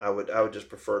I would just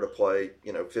prefer to play,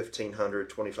 $1,500,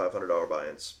 $2,500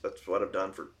 buy-ins. That's what I've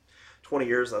done for 20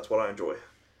 years. And that's what I enjoy.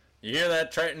 You hear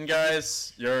that, Triton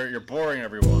guys? You're boring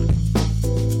everyone.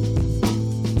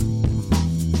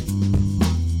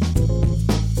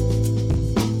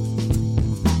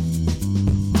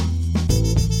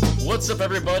 What's up,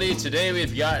 everybody? Today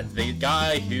we've got the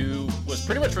guy who was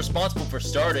pretty much responsible for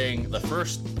starting the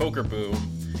first poker boom.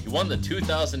 He won the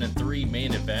 2003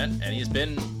 main event, and he's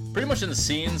been pretty much in the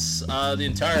scenes the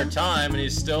entire time, and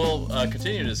he's still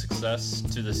continuing his success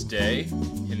to this day.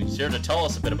 And he's here to tell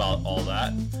us a bit about all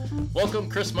that. Welcome,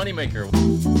 Chris Moneymaker.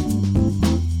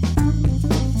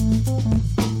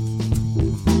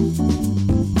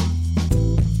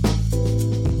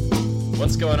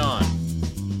 What's going on?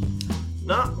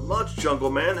 Not much, Jungle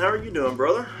Man. How are you doing,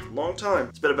 brother? Long time.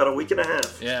 It's been about a week and a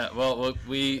half. Yeah, well,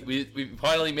 we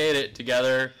finally made it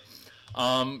together.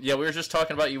 We were just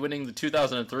talking about you winning the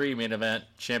 2003 main event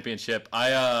championship.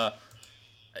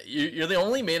 You're the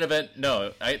only main event.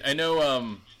 No, I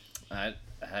know. I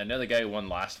know the guy who won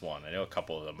last one. I know a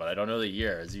couple of them, but I don't know the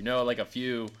years. You know, like a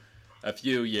few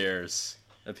years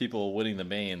of people winning the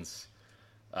mains.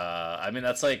 I mean,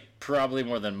 that's like probably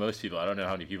more than most people. I don't know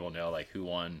how many people know like who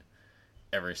won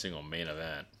every single main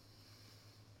event.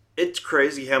 It's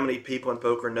crazy how many people in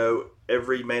poker know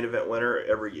every main event winner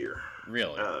every year.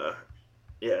 Really?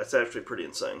 Yeah, it's actually pretty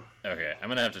insane. Okay, I'm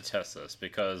gonna have to test this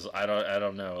because I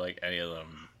don't know like any of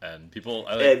them, and people.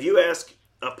 If you ask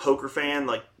a poker fan,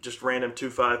 like just random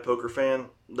 2-5 poker fan,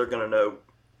 they're gonna know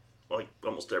like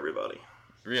almost everybody.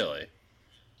 Really?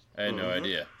 I had no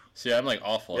idea. See, I'm like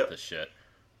awful at this shit.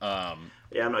 Yeah,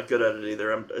 I'm not good at it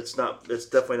either. It's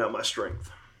definitely not my strength.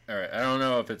 All right, I don't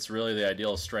know if it's really the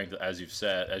ideal strength, as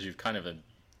you've kind of.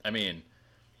 I mean,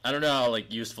 I don't know how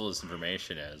like useful this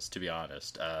information is, to be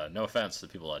honest. No offense to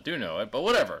people that do know it, but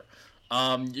whatever.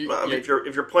 If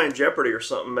you're playing Jeopardy or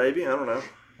something, maybe, I don't know.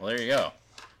 Well, there you go.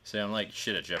 See, I'm like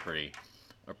shit at Jeopardy,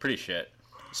 or pretty shit.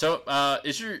 So, I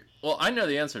know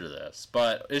the answer to this,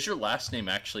 but is your last name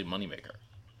actually Moneymaker?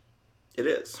 It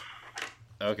is.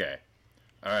 Okay.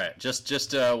 All right.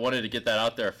 Just wanted to get that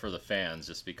out there for the fans,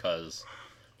 just because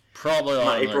probably a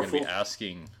lot of them are going to be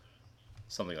asking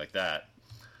something like that.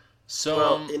 So,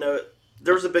 well,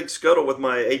 there was a big scuttle with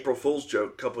my April Fool's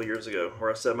joke a couple of years ago where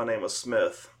I said my name was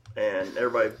Smith, and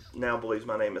everybody now believes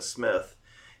my name is Smith.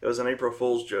 It was an April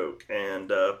Fool's joke,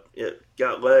 and it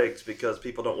got legs because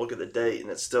people don't look at the date,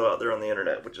 and it's still out there on the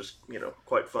internet, which is,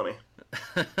 quite funny.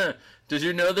 Did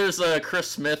you know there's a Chris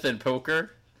Smith in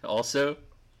poker also?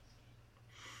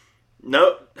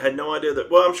 Nope, had no idea that.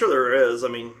 Well, I'm sure there is. I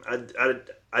mean, I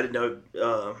didn't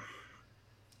know.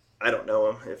 I don't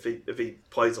know him if he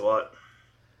plays a lot.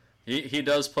 He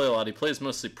does play a lot. He plays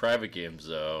mostly private games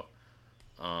though.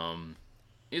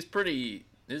 He's a pretty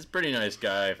nice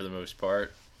guy for the most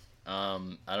part. I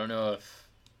don't know if.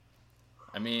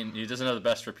 I mean, he doesn't have the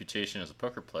best reputation as a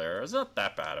poker player. He's not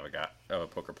that bad of a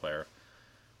poker player,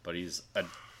 but he's a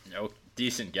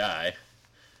decent guy.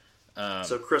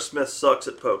 So Chris Smith sucks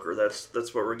at poker. That's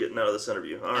what we're getting out of this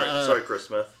interview. All right, sorry, Chris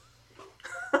Smith.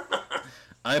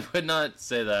 I would not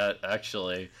say that,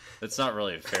 actually. It's not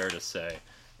really fair to say.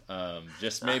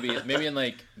 Just maybe in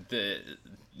the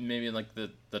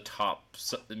top,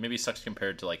 maybe sucks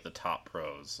compared to like the top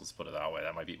pros. Let's put it that way.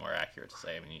 That might be more accurate to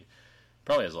say. I mean, he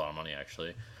probably has a lot of money,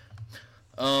 actually.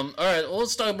 All right, well,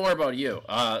 let's talk more about you.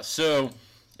 So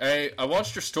I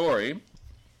watched your story.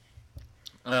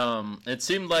 It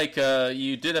seemed like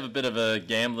you did have a bit of a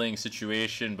gambling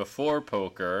situation before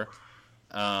poker.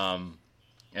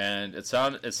 And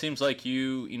it seems like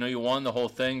you won the whole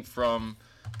thing from,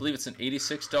 I believe it's an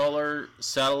 $86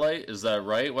 satellite. Is that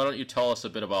right? Why don't you tell us a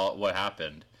bit about what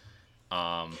happened?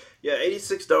 Yeah,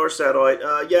 $86 satellite.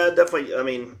 Yeah, definitely. I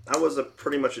mean, I was a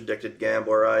pretty much addicted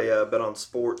gambler. I bet on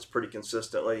sports pretty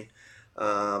consistently.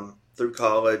 Through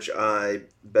college, I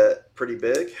bet pretty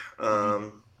big.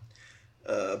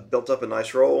 Built up a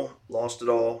nice roll, lost it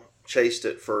all, chased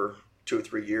it for 2 or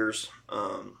 3 years.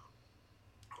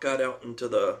 Got out into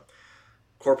the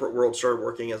corporate world, started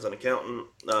working as an accountant.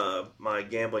 My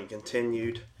gambling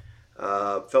continued.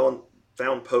 Found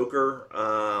poker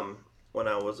when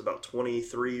I was about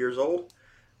 23 years old,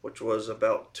 which was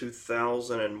about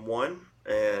 2001,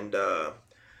 and was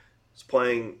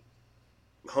playing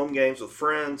home games with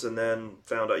friends, and then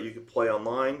found out you could play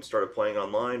online. Started playing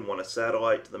online, won a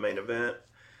satellite to the main event.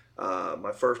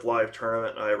 My first live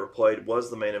tournament I ever played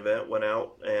was the main event. Went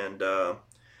out and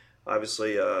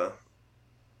obviously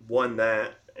won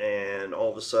that, and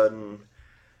all of a sudden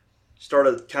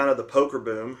started kind of the poker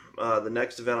boom. The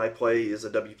next event I play is a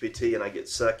WPT, and I get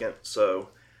second. So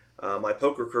My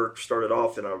poker career started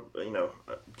off in a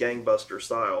gangbuster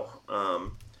style,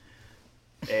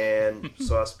 and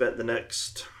so I spent the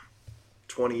next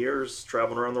 20 years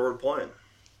traveling around the world playing.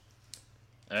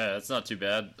 That's not too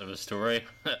bad of a story.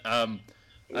 I have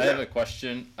Yeah. a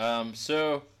question.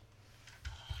 So,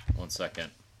 one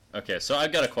second. Okay, so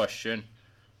I've got a question.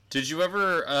 Did you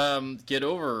ever get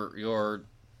over your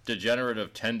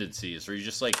degenerative tendencies, or you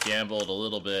just like gambled a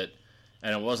little bit,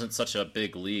 and it wasn't such a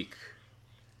big leak?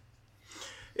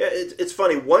 Yeah, it's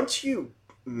funny. Once you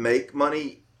make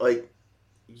money, like,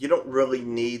 you don't really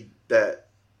need that.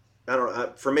 I don't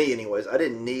know. For me, anyways, I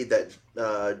didn't need that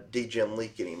DGen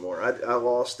leak anymore. I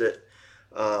lost it.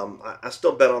 I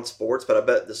still bet on sports, but I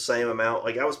bet the same amount.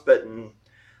 Like, I was betting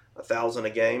 1,000 a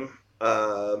game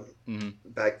Mm-hmm.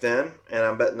 back then, and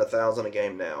I'm betting 1,000 a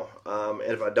game now. And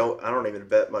if I don't even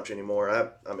bet much anymore.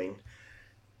 I mean,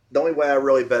 the only way I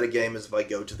really bet a game is if I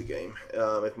go to the game.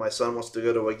 If my son wants to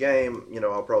go to a game,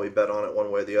 I'll probably bet on it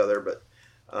one way or the other. But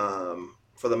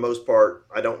for the most part,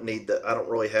 I don't need that. I don't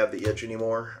really have the itch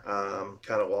anymore.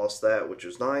 Kind of lost that, which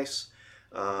is nice.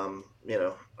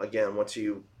 Again, once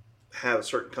you have a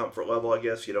certain comfort level, I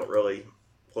guess you don't really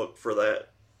look for that.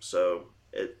 So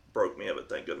it broke me of it.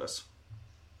 Thank goodness.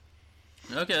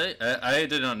 Okay, I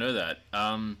did not know that.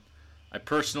 I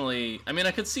personally, I mean,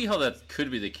 I could see how that could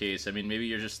be the case. I mean, maybe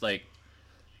you're just like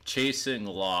chasing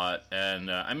a lot, and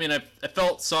I mean, I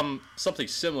felt something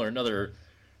similar in other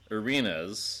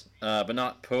arenas, but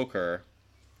not poker.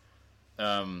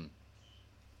 Um,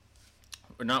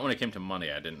 or not when it came to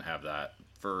money. I didn't have that.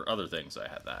 For other things, I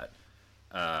had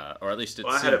that, or at least it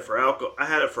Well, I had seemed. it for alcohol. I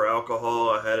had it for alcohol.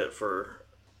 I had it for.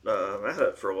 I had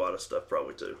it for a lot of stuff,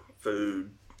 probably too.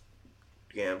 Food,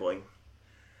 gambling.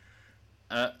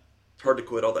 Uh, It's hard to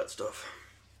quit all that stuff.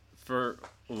 for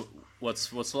what's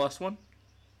the last one?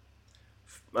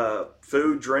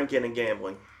 Food, drinking, and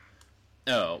gambling.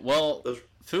 Oh well, Those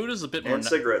food is a bit more. and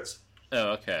cigarettes.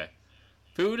 Oh, okay.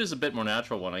 Food is a bit more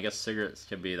natural one. I guess cigarettes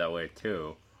can be that way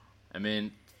too. I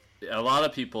mean, a lot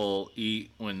of people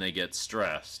eat when they get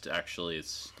stressed. Actually,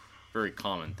 it's a very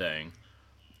common thing.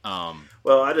 Um,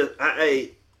 Well, I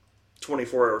ate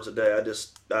 24 hours a day.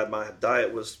 My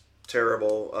diet was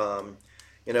terrible.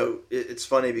 It's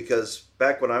funny because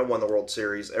back when I won the World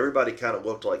Series, everybody kind of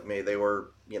looked like me. They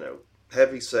were,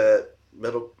 heavy set,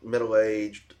 middle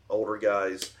aged, older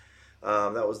guys.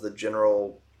 That was the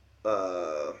general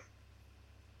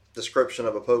description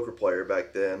of a poker player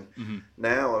back then. mm-hmm.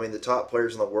 Now, I mean, the top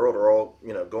players in the world are all,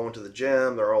 going to the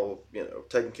gym. They're all,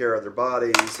 taking care of their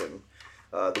bodies, and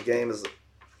the game has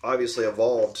obviously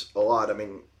evolved a lot. I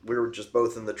mean, we were just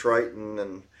both in the Triton,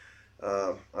 and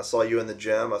I saw you in the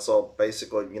gym. I saw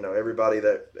basically, everybody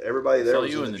there Saw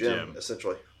was you in the gym,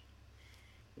 essentially.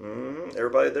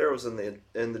 Everybody there was in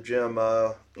the gym,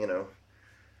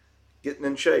 getting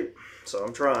in shape. So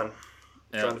I'm trying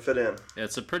Yeah, to fit in.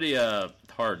 it's a pretty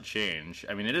hard change.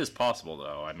 I mean, it is possible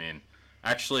though. I mean,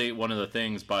 actually, one of the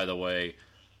things, by the way,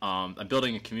 I'm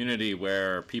building a community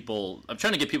where people. I'm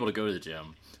trying to get people to go to the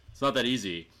gym. It's not that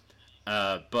easy,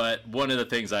 but one of the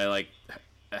things I like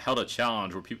held a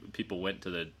challenge where people went to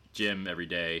the gym every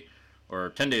day, or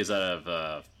 10 days out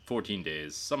of 14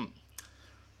 days.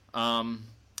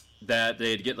 That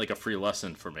they'd get like a free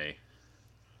lesson for me.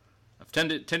 10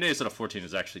 days out of 14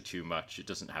 is actually too much. It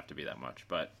doesn't have to be that much,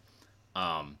 but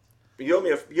um, You owe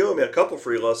me a couple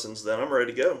free lessons. Then I'm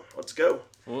ready to go. Let's go.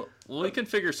 we can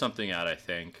figure something out. I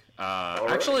think. All right.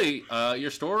 Actually,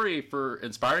 your story for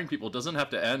inspiring people doesn't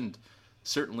have to end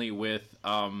certainly with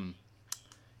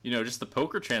just the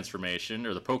poker transformation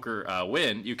or the poker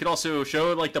win. You could also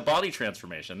show like the body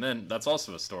transformation. Then that's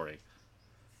also a story.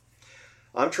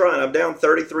 I'm trying. I'm down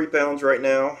 33 pounds right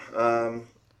now,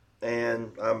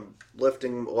 and I'm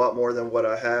lifting a lot more than what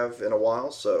I have in a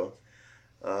while. So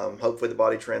hopefully the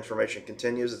body transformation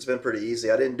continues. It's been pretty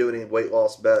easy. I didn't do any weight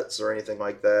loss bets or anything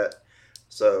like that.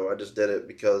 So I just did it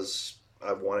because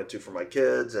I wanted to for my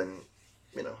kids and,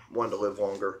 wanted to live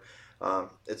longer.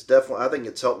 It's definitely, I think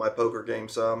it's helped my poker game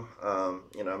some. I'm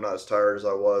not as tired as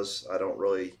I was. I don't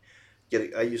really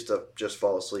I used to just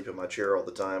fall asleep in my chair all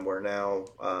the time, where now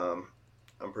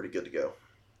I'm pretty good to go.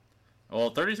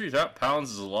 Well, 33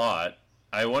 pounds is a lot.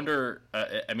 I wonder.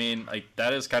 I mean, like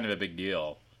that is kind of a big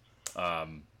deal.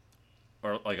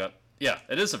 Or like yeah,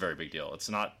 it is a very big deal. It's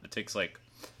not. It takes like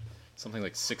something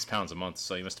like 6 pounds a month.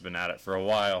 So you must have been at it for a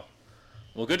while.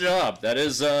 Well, good job.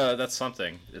 That's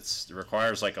something. It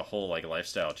requires like a whole like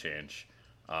lifestyle change.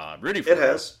 Rooting for It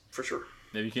has, for sure.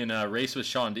 Maybe you can race with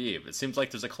Sean Deeb. It seems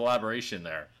like there's a collaboration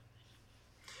there.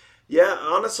 Yeah,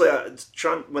 honestly,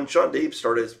 when Sean Deeb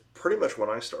started, it's pretty much when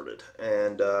I started,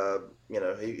 and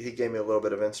he gave me a little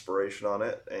bit of inspiration on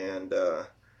it, and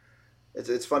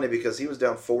it's funny because he was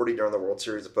down 40 during the World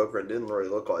Series of Poker and didn't really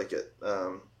look like it.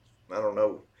 I don't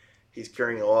know. He's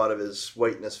carrying a lot of his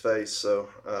weight in his face, so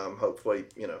hopefully,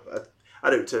 I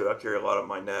do too. I carry a lot on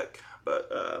my neck,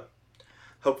 but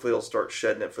hopefully he'll start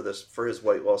shedding it for his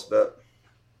weight loss bet.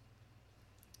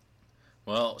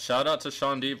 Well, shout out to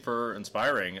Sean Deeb for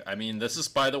inspiring. I mean, this is,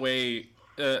 by the way,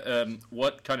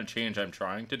 what kind of change I'm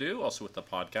trying to do, also with the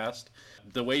podcast.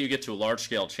 The way you get to a large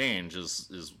scale change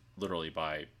is literally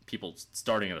by people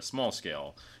starting at a small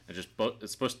scale and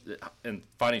it's supposed to, and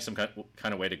finding some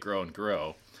kind of way to grow and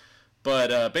grow.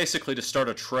 But basically, to start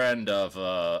a trend of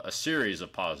a series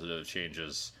of positive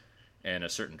changes in a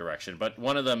certain direction. But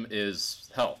one of them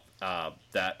is health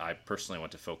that I personally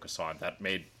want to focus on.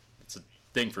 It's a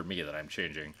thing for me that I'm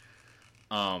changing.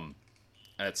 Um,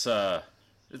 it's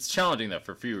challenging though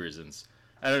for a few reasons.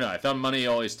 I don't know. I found money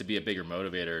always to be a bigger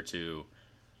motivator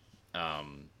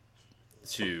um,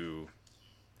 to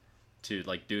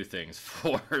like do things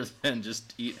for than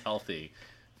just eat healthy,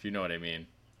 if you know what I mean.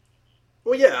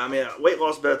 Well, yeah, I mean, weight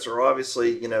loss bets are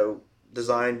obviously,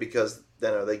 designed because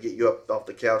they get you up off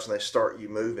the couch and they start you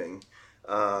moving.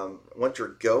 Once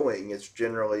you're going, it's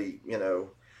generally,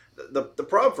 the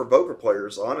problem for poker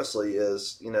players, honestly,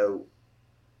 is,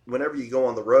 whenever you go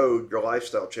on the road, your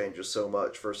lifestyle changes so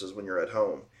much versus when you're at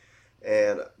home.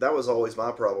 And that was always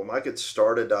my problem. I could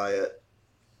start a diet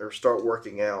or start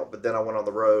working out, but then I went on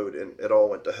the road and it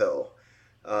all went to hell.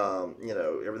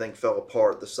 Everything fell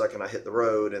apart the second I hit the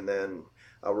road, and then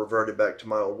I reverted back to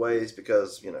my old ways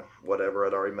because, whatever,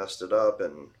 I'd already messed it up.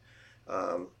 And,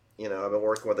 I've been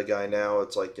working with a guy now.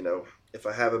 It's like, if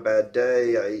I have a bad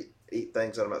day, I eat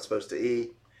things that I'm not supposed to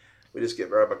eat. We just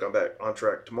get right back on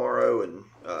track tomorrow and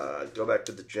go back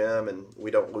to the gym, and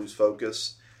we don't lose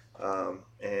focus.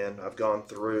 And I've gone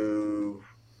through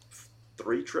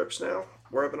 3 trips now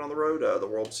where I've been on the road, the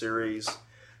World Series,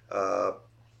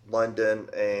 London,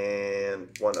 and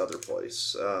one other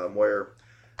place where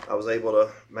I was able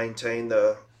to maintain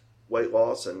the weight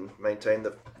loss and maintain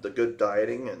the good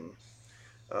dieting. And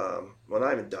well,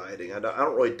 not even dieting. I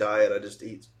don't really diet. I just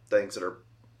eat things that are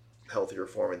healthier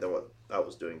for me than what I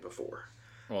was doing before.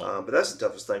 Well, But that's the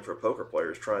toughest thing for a poker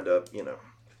player is trying to,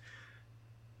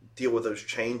 deal with those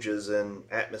changes in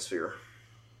atmosphere.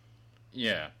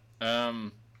 yeah.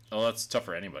 Well, that's tough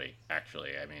for anybody,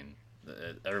 actually. I mean,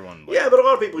 everyone. Yeah, but a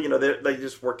lot of people, they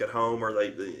just work at home or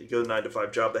they go 9 to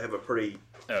 5 job. They have a pretty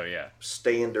Oh yeah.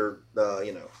 standard,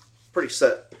 pretty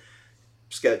set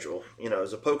schedule.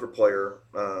 As a poker player,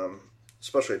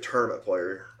 especially a tournament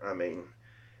player, I mean,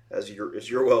 as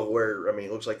you're well aware, I mean,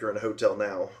 it looks like you're in a hotel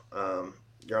now.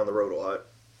 You're on the road a lot.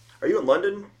 Are you in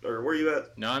London or where are you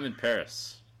at? No, I'm in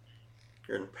Paris.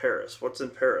 You're in Paris. What's in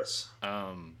Paris?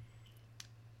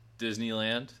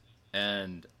 Disneyland,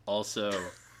 and also,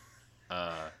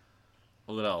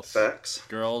 what else? Facts.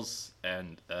 Girls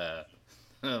and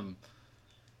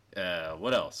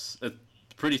what else?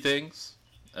 Pretty things.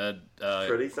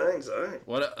 Pretty things. All right.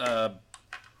 What?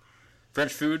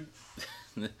 French food.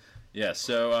 Yeah.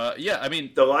 So yeah, I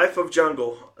mean, The life of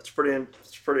jungle. It's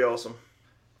pretty awesome.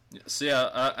 so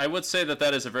yeah, I would say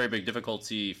that is a very big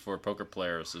difficulty for poker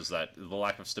players is that the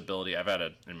lack of stability. I've had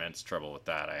immense trouble with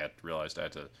that. I realized I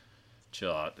had to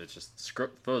chill out. It just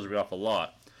throws me off a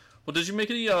lot. Well, did you make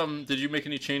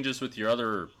any changes with your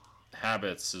other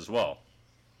habits as well?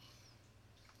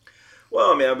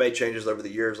 Well, I mean, I've made changes over the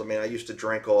years. I mean, I used to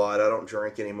drink a lot. I don't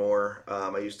drink anymore.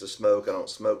 I used to smoke. I don't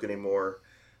smoke anymore.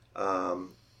 And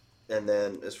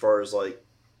then as far as like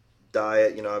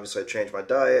diet, obviously I changed my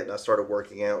diet and I started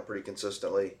working out pretty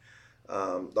consistently.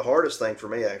 The hardest thing for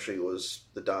me actually was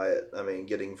the diet. I mean,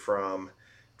 getting from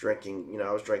drinking,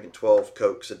 I was drinking 12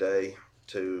 Cokes a day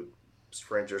to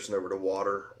transition over to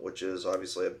water, which is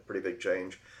obviously a pretty big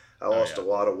change. I lost a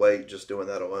lot of weight just doing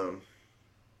that alone.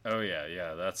 Oh yeah,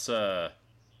 yeah. That's were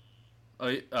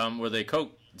they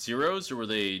Coke Zeros or were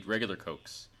they regular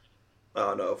Cokes?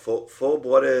 Oh no, full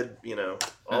blooded,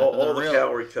 all the Real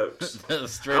calorie Cokes.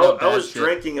 straight up I bad was shit.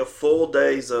 drinking a full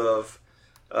days of,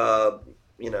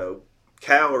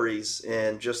 calories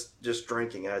and just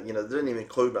drinking. I didn't even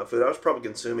include my food. I was probably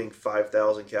consuming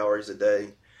 5,000 calories a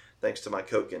day, thanks to my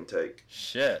Coke intake.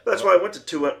 Shit. That's why I went to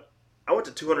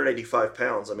 285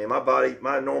 pounds. I mean,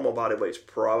 my normal body weight's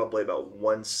probably about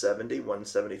 170,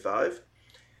 175,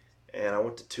 and I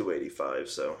went to 285.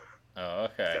 So. Oh,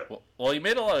 okay. Yeah. Well, you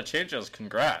made a lot of changes.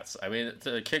 Congrats. I mean,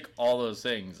 to kick all those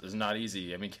things is not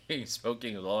easy. I mean, kicking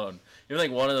smoking alone, even like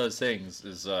one of those things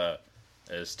is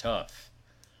tough.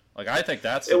 Like, I think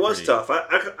that's It was tough.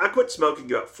 I quit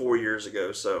smoking about 4 years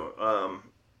ago, so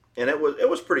and it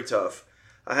was pretty tough.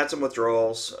 I had some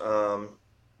withdrawals,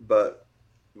 but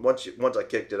once I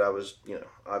kicked it, I was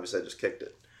obviously I just kicked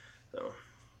it. So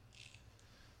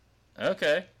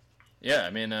Okay. Yeah,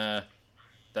 I mean,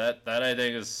 that I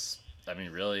think is, I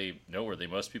mean, really noteworthy.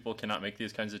 Most people cannot make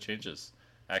these kinds of changes.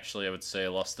 Actually, I would say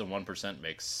less than 1%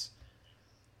 makes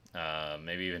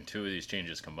maybe even two of these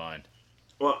changes combined.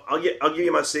 well, I'll give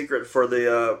you my secret for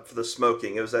the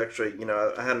smoking. It was actually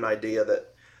I had an idea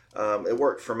that it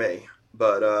worked for me,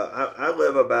 but I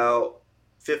live about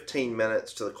 15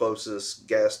 minutes to the closest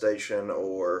gas station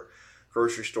or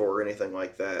grocery store or anything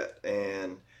like that,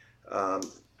 and um,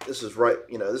 this is right.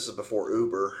 This is before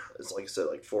Uber. It's like I said,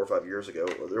 like 4 or 5 years ago.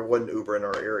 There wasn't Uber in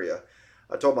our area.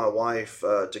 I told my wife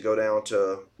to go down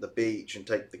to the beach and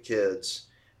take the kids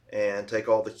and take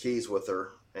all the keys with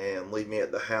her and leave me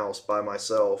at the house by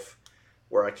myself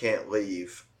where I can't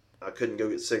leave. I couldn't go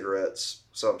get cigarettes,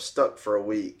 so I'm stuck for a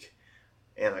week,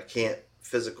 and I can't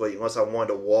physically, unless I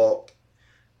wanted to walk,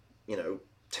 you know,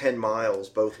 10 miles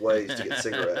both ways to get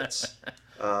cigarettes.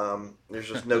 There's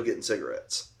just no getting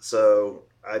cigarettes. So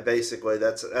I basically,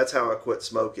 that's how I quit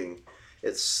smoking.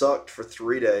 It sucked for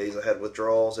 3 days. I had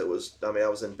withdrawals. I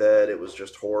was in bed. It was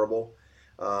just horrible.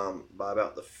 By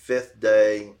about the fifth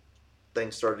day,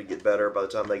 things started to get better. By the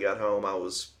time they got home, I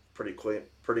was pretty clean,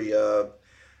 pretty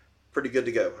good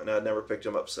to go, and I'd never picked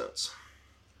them up since.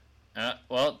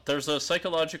 Well, there's a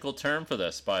psychological term for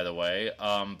this, by the way,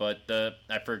 but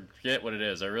I forget what it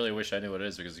is. I really wish I knew what it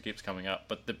is because it keeps coming up.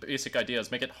 But the basic idea is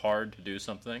make it hard to do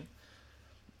something.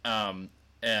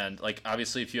 And like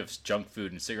obviously, if you have junk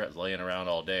food and cigarettes laying around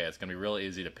all day, it's gonna be real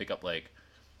easy to pick up. Like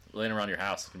laying around your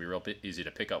house, it's gonna be real easy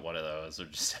to pick up one of those or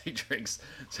just say drinks.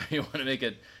 So you want to make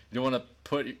it. You don't want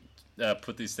to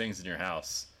put these things in your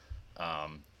house.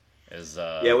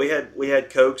 Yeah, we had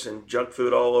cokes and junk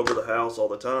food all over the house all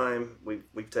the time.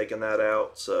 We've taken that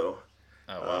out. So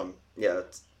Oh wow. yeah,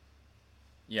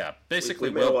 Yeah, we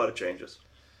basically, made a lot of changes.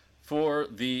 for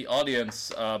the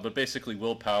audience, but basically,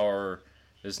 willpower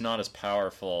is not as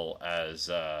powerful as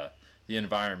the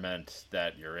environment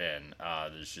that you're in.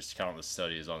 There's just countless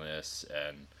studies on this,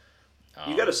 and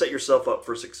You got to set yourself up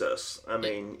for success. I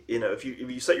mean, if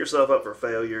you set yourself up for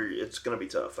failure, it's going to be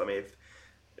tough. I mean,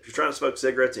 if you're trying to smoke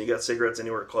cigarettes and you got cigarettes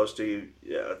anywhere close to you,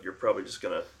 yeah, you're probably just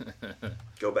going to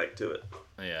go back to it.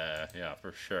 yeah,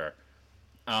 for sure.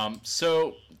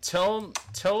 So tell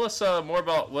us more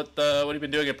about what you've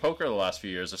been doing at poker the last few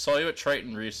years. I saw you at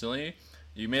Triton recently.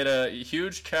 You made a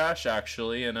huge cash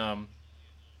actually in the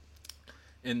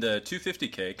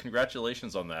 250K.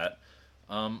 Congratulations on that.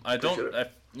 I don't. Appreciate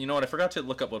it. You know what? I forgot to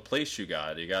look up what place you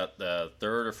got. You got the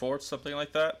third or fourth, something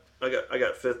like that. I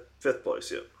got fifth place.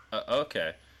 Yeah.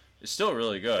 Okay, it's still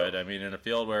really good. I mean, in a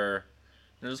field where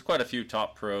there's quite a few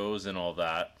top pros and all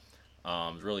that.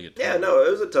 It's really good. Yeah, no, it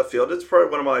was a tough field. It's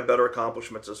probably one of my better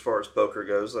accomplishments as far as poker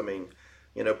goes. I mean,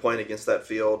 playing against that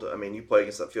field. I mean, you play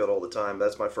against that field all the time.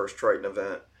 That's my first Triton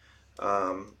event.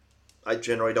 I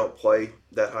generally don't play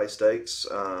that high stakes.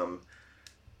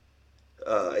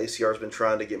 ACR's been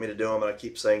trying to get me to do them, and I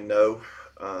keep saying no.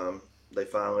 They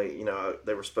finally, I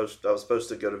was supposed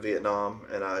to go to Vietnam,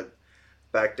 and I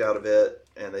backed out of it.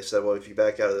 And they said, well, if you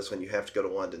back out of this one, you have to go to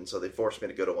London. So they forced me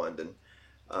to go to London.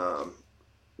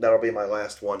 That'll be my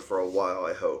last one for a while.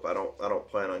 I hope. I don't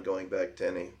plan on going back to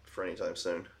any for any time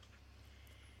soon.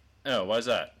 Oh, why is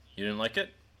that? You didn't like it?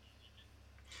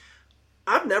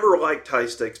 I've never liked high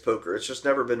stakes poker. It's just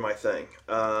never been my thing.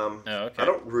 Okay. I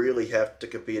don't really have to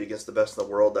compete against the best in the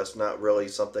world. That's not really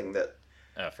something that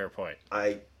Fair point.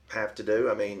 I have to do.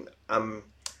 I mean, I'm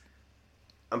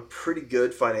pretty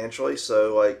good financially,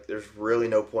 so like, there's really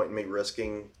no point in me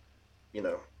risking.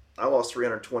 I lost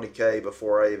 320K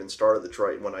before I even started the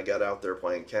trade when I got out there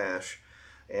playing cash,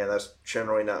 and that's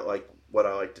generally not like what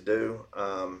I like to do.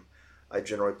 I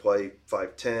generally play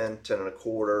 5-10, 10 and a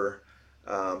quarter.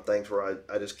 Things where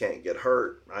I just can't get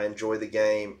hurt. I enjoy the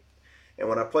game. And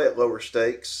when I play at lower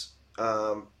stakes,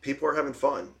 people are having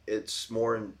fun. It's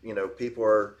more, people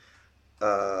are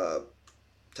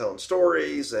telling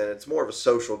stories, and it's more of a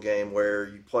social game where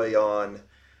you play on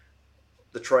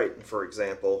the Triton, for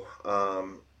example.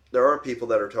 There are people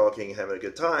that are talking and having a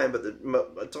good time, but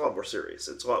it's a lot more serious.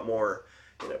 It's a lot more,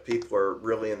 people are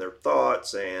really in their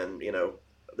thoughts, and,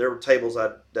 there were tables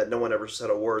that no one ever said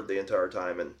a word the entire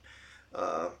time, and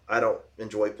I don't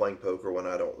enjoy playing poker when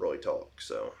I don't really talk.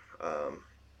 So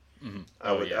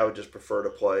I would just prefer to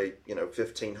play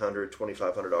 $1,500,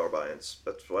 $2,500 buy-ins.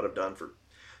 That's what I've done for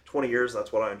 20 years. And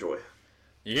that's what I enjoy.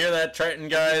 You hear that, Triton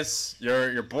guys?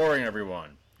 You're boring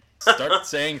everyone. start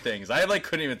saying things. I like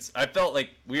couldn't even. I felt like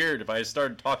weird if I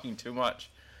started talking too much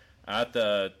at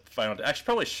the final. Actually,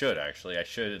 probably should. Actually, I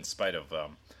should in spite of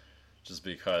just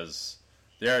because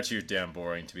they are too damn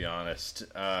boring, to be honest.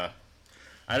 I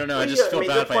don't know. Well, I just yeah, I feel mean,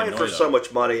 bad they're if I playing annoy for them. so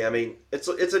much money. I mean, it's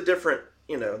a different.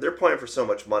 They're playing for so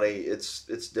much money. It's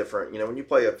different. When you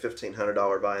play a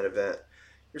 $1,500 buy-in event,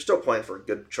 you're still playing for a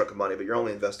good chunk of money, but you're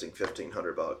only investing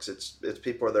 $1,500. It's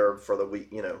people are there for the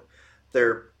week.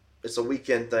 They're it's a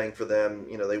weekend thing for them.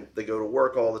 They go to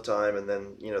work all the time, and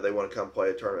then they want to come play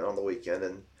a tournament on the weekend,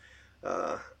 and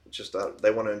just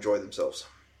they want to enjoy themselves.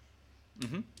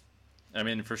 Mm-hmm. I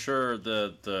mean, for sure,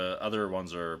 the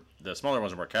smaller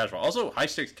ones are more casual. Also, high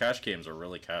stakes cash games are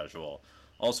really casual.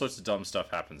 All sorts of dumb stuff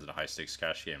happens in high stakes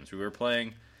cash games. We were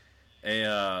playing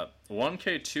a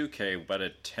 1K, 2K, but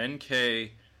a 10K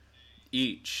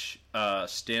each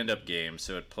stand up game,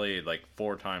 so it played like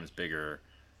 4 times bigger.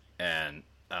 And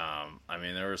I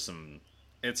mean, there was some.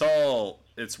 It's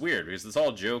weird because it's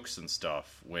all jokes and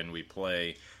stuff when we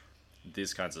play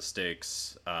these kinds of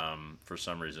stakes for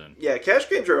some reason. Yeah, cash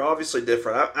games are obviously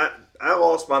different. I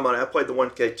lost my money. I played the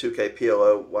 1K, 2K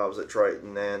PLO while I was at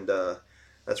Triton, and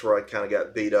that's where I kind of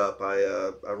got beat up.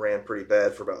 I ran pretty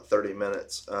bad for about 30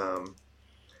 minutes.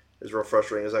 It was real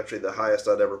frustrating. It was actually the highest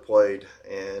I'd ever played,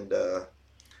 and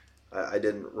I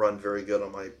didn't run very good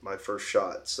on my first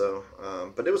shot. So,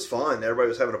 but it was fun. Everybody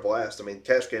was having a blast. I mean,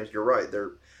 cash games, you're right.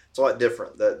 It's a lot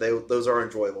different. Those are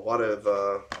enjoyable. A lot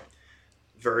of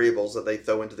variables that they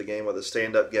throw into the game, whether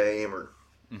stand-up game or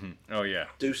oh yeah,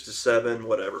 deuce to 7,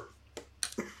 whatever.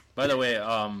 By the way,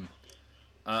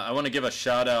 I want to give a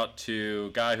shout out to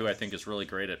a guy who I think is really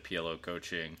great at PLO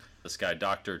coaching. This guy,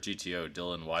 Dr. GTO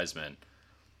Dylan Wiseman.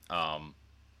 Yeah,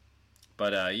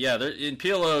 in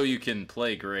PLO you can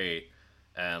play great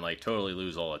and like totally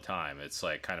lose all the time. It's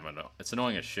like kind of it's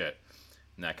annoying as shit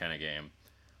in that kind of game.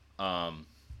 And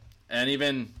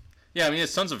even I mean,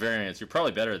 it's tons of variants. You're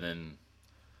probably better than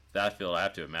that field, I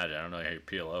have to imagine. I don't know how your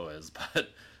PLO is, but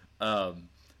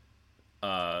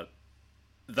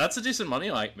that's a decent money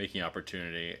making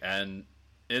opportunity, and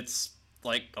it's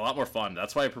like a lot more fun.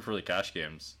 That's why I prefer the cash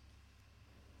games.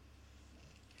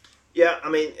 Yeah, I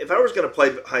mean, if I was going to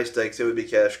play high stakes, it would be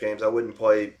cash games. I wouldn't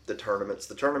play the tournaments.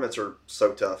 The tournaments are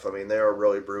so tough. I mean, they are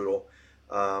really brutal.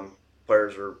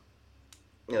 Players are,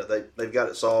 they've got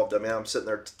it solved. I mean, I'm sitting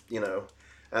there,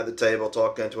 at the table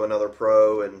talking to another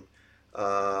pro, and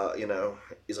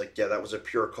he's like, yeah, that was a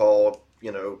pure call.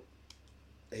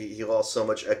 He lost so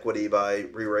much equity by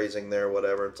re-raising there,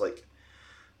 whatever. It's like,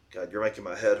 God, you're making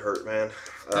my head hurt, man.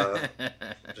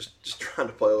 Just trying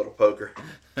to play a little poker.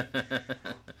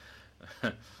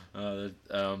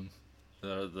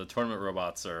 The tournament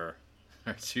robots are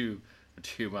too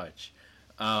much.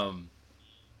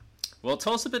 Well,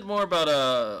 tell us a bit more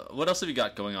about what else have you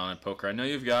got going on in poker? I know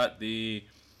you've got the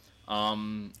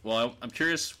I'm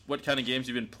curious what kind of games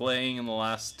you've been playing in the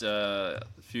last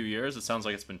few years. It sounds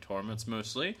like it's been tournaments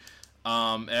mostly.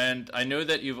 And I know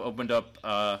that you've opened up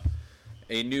a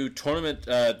new tournament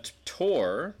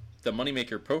tour, the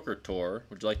Moneymaker Poker Tour.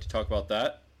 Would you like to talk about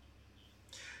that?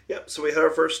 Yep. So we had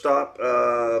our first stop,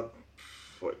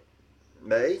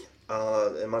 May,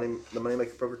 the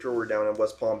Moneymaker Poker Tour. We're down in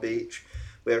West Palm Beach.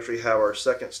 We actually have our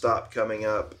second stop coming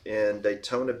up in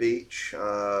Daytona Beach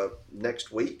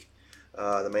next week.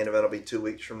 The main event will be 2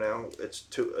 weeks from now. It's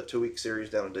a 2-week series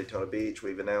down in Daytona Beach.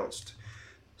 We've announced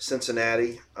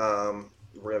Cincinnati. We're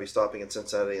going to be stopping in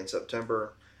Cincinnati in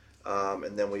September.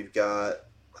 And then we've got,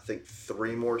 I think,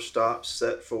 3 more stops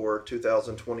set for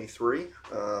 2023.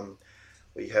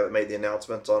 We haven't made the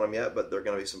announcements on them yet, but they're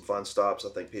going to be some fun stops. I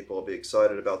think people will be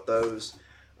excited about those.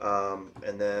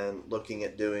 And then looking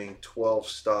at doing 12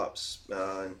 stops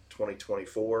in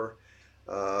 2024.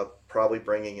 Probably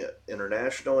bringing it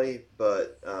internationally,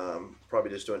 but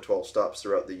probably just doing 12 stops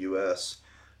throughout the U.S.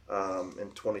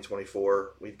 In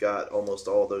 2024. We've got almost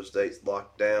all those dates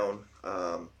locked down.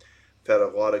 We've had a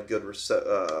lot of good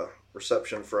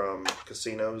reception from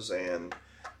casinos and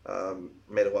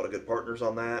made a lot of good partners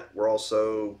on that. We're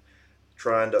also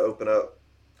trying to open up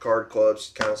card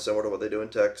clubs, kind of similar to what they do in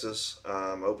Texas.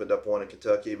 Opened up one in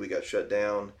Kentucky. We got shut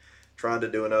down. Trying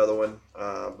to do another one,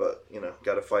 but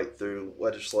got to fight through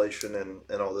legislation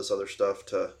and all this other stuff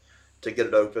to get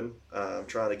it open.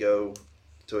 Trying to go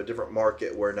to a different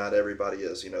market where not everybody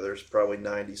is. There's probably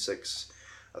 96,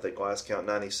 I think last count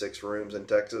 96 rooms in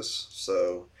Texas,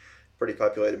 so pretty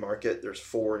populated market. There's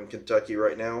 4 in Kentucky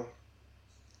right now.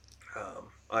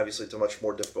 Obviously, it's a much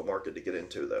more difficult market to get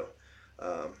into, though.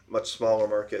 Much smaller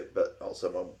market, but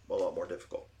also a lot more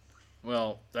difficult.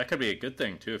 Well, that could be a good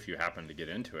thing, too, if you happen to get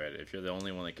into it. If you're the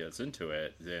only one that gets into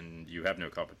it, then you have no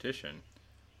competition.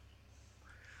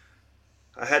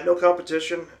 I had no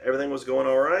competition. Everything was going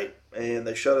all right, and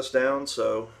they shut us down.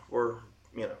 So we're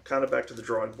kind of back to the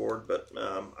drawing board. But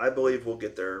I believe we'll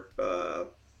get there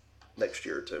next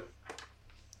year or two.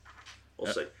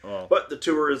 We'll see. Well, But the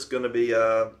tour is going to be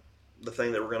the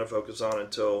thing that we're going to focus on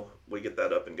until we get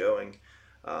that up and going.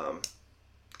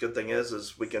 Good thing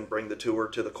is we can bring the tour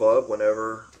to the club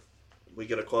whenever we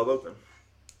get a club open.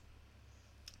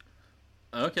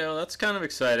 okay, well, that's kind of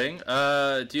exciting.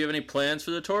 Do you have any plans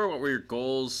for the tour? What were your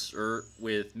goals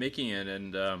with making it,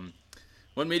 and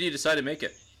what made you decide to make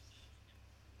it?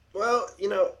 Well,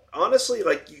 honestly,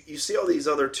 like you see all these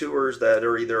other tours that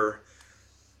are either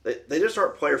they just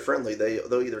aren't player friendly.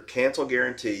 They'll either cancel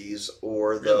guarantees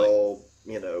or Really?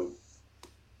 they'll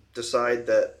decide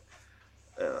that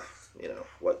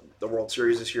what the World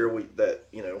Series this year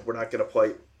we're not going to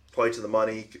play to the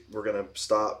money. We're going to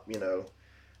stop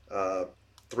uh,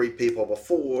 three people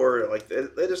before. Like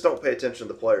they just don't pay attention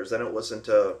to the players. They don't listen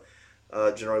to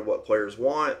generally what players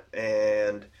want,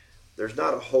 and there's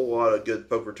not a whole lot of good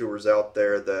poker tours out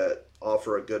there that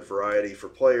offer a good variety for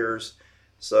players.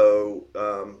 So,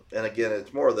 and again,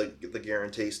 it's more of the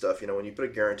guarantee stuff. When you put a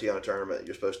guarantee on a tournament,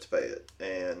 you're supposed to pay it.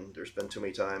 And there's been too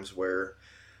many times where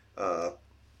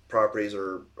properties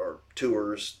or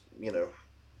tours,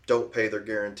 don't pay their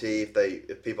guarantee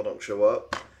if people don't show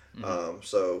up. Mm-hmm.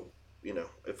 So,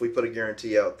 if we put a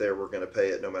guarantee out there, we're going to pay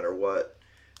it no matter what.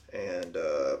 And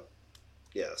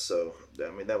yeah, so I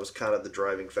mean that was kind of the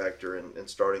driving factor in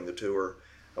starting the tour.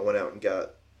 I went out and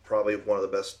got probably one of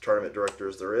the best tournament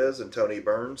directors there is, and Tony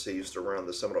Burns. He used to run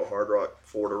the Seminole Hard Rock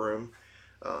Florida room.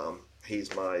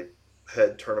 He's my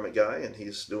head tournament guy, and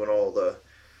he's doing all the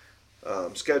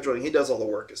scheduling. He does all the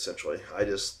work essentially. I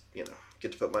just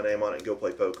get to put my name on it and go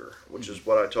play poker, which is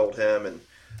what I told him. And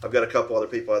I've got a couple other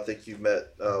people. I think you've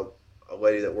met a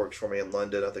lady that works for me in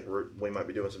London. I think we might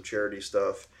be doing some charity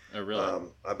stuff. Oh, really?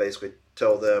 I basically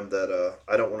tell them that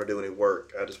I don't want to do any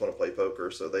work. I just want to play poker,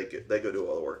 so they go do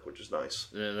all the work, which is nice.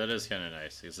 Yeah, that is kind of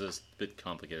nice. It's just a bit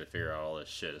complicated to figure out all this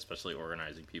shit, especially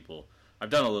organizing people. I've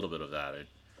done a little bit of that,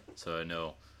 so I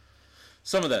know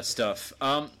some of that stuff.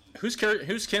 Who's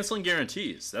canceling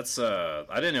guarantees? That's I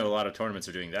didn't know a lot of tournaments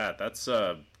are doing that. That's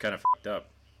kind of fucked up.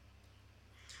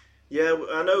 Yeah,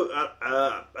 I know.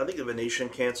 I think the Venetian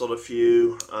canceled a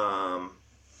few.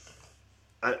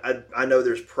 I know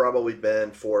there's probably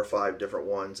been 4 or 5 different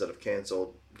ones that have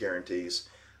canceled guarantees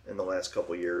in the last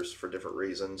couple of years for different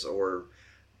reasons, or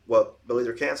they'll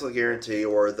either cancel the guarantee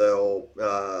or they'll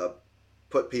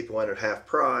put people in at half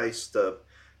price. They'll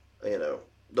do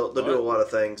a lot of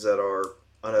things that are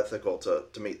unethical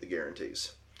to meet the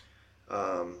guarantees.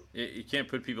 You can't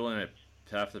put people in at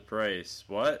half the price.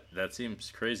 What? That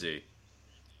seems crazy.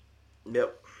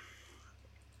 Yep.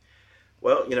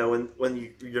 Well,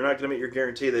 when you're not going to meet your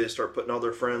guarantee, they just start putting all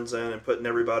their friends in and putting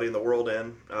everybody in the world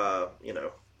in,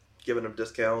 giving them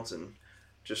discounts, and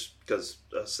just because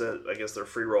I guess they're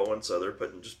free rolling, so they're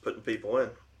putting people in.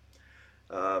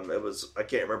 I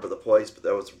can't remember the place, but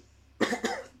that was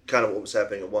kind of what was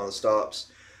happening at one of the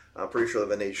stops. I'm pretty sure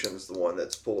the Venetian's the one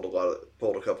that's pulled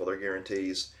a couple of their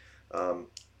guarantees.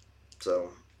 So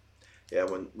yeah,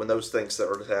 when those things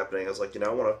started happening, I was like, I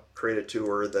want to create a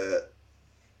tour that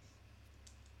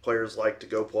players like to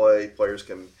go play. Players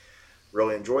can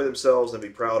really enjoy themselves and be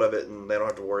proud of it, and they don't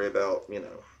have to worry about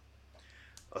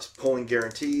us pulling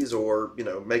guarantees or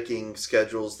making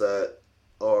schedules that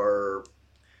are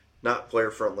not player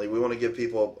friendly. We want to give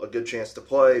people a good chance to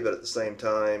play, but at the same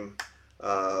time,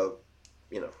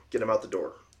 get them out the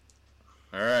door.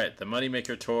 All right, the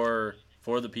Moneymaker tour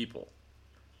for the people.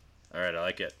 All right, I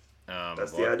like it.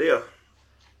 That's the idea.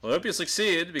 Well, I hope you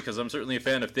succeed, because I'm certainly a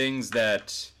fan of things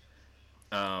that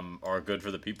are good for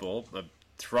the people.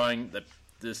 Trying that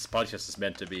this podcast is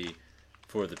meant to be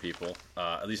for the people.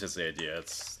 At least that's the idea.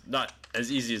 It's not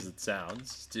as easy as it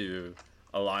sounds to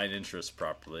align interests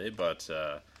properly, but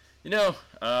a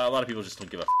lot of people just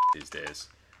don't give a these days,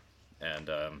 and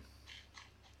I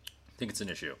think it's an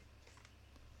issue.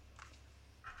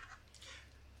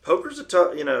 Poker's a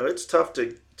tough. It's tough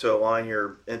to align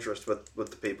your interest with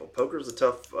the people. Poker's a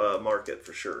tough market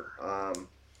for sure.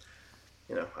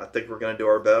 I think we're going to do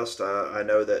our best. I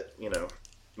know that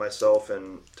myself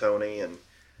and Tony and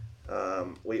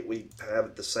we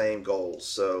have the same goals,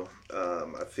 so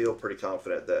I feel pretty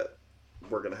confident that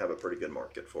we're going to have a pretty good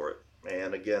market for it.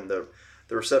 And again, the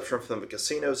reception from the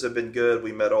casinos have been good.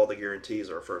 We met all the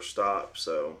guarantees our first stop,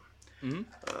 so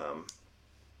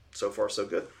so far so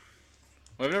good.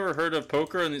 Well, I've never heard of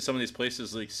poker in some of these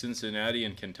places like Cincinnati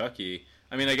and Kentucky.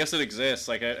 I mean, I guess it exists.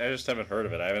 Like, I just haven't heard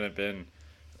of it. I haven't been.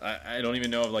 I don't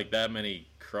even know of like that many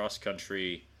cross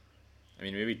country I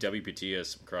mean, maybe WPT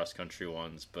has some cross country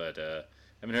ones, but I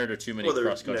haven't heard of too many Well,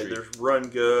 cross country. there's Run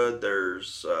Good,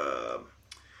 there's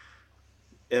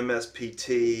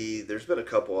MSPT. There's been a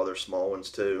couple other small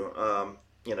ones too.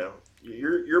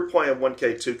 You're playing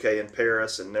 1K, 2K in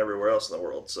Paris and everywhere else in the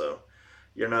world, so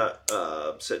you're not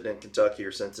sitting in Kentucky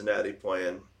or Cincinnati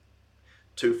playing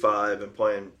 2-5 and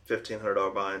playing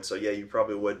 $1,500 buy-in. So yeah, you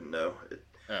probably wouldn't know.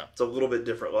 Yeah. It's a little bit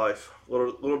different life,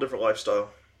 little different lifestyle.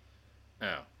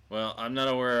 Yeah. Well, I'm not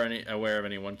aware of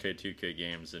any 1K, 2K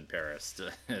games in Paris.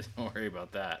 Don't worry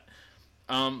about that.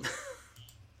 I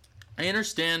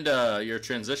understand your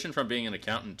transition from being an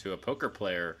accountant to a poker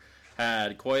player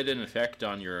had quite an effect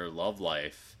on your love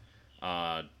life.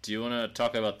 Do you want to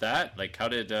talk about that? Like, how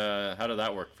did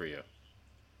that work for you?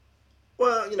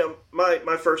 Well,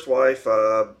 my first wife,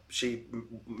 she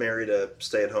married a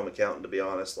stay-at-home accountant. To be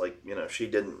honest, she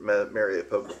didn't marry a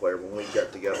poker player. When we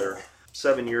got together,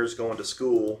 7 years going to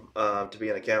school to be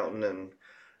an accountant, and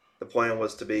the plan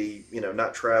was to be,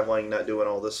 not traveling, not doing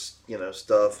all this,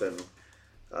 stuff. And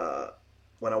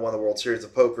when I won the World Series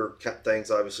of Poker,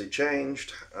 things obviously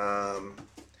changed.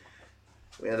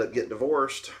 We ended up getting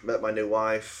divorced. Met my new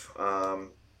wife.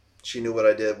 She knew what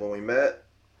I did when we met.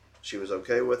 She was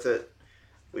okay with it.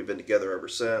 We've been together ever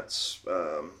since.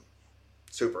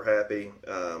 Super happy.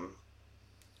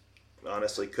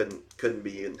 Honestly, couldn't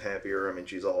be even happier. I mean,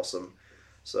 she's awesome.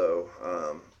 So,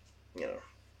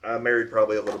 I married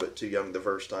probably a little bit too young the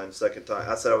first time. Second time,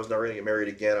 I said I was never going to get married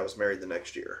again. I was married the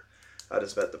next year. I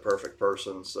just met the perfect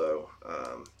person, so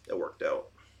it worked out.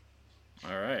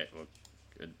 All right. Well,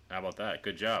 good. How about that?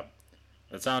 Good job.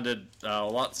 That sounded a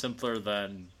lot simpler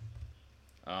than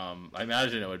I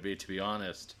imagine it would be, to be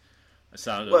honest.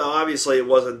 Well, obviously it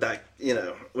wasn't that,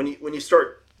 when you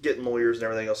start getting lawyers and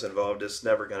everything else involved, it's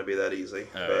never going to be that easy.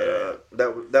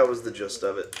 That was the gist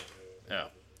of it. Yeah.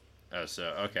 Oh,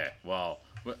 so, okay. Well,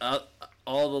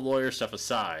 all the lawyer stuff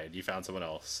aside, you found someone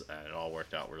else, and it all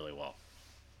worked out really well.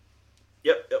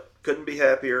 Yep. Couldn't be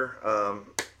happier.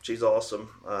 She's awesome.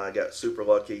 I got super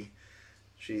lucky.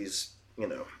 She's,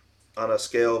 on a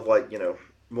scale of 1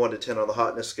 to 10 on the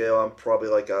hotness scale, I'm probably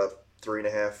like a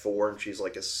 3.5, 4, and she's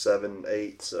like a 7,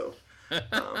 8. So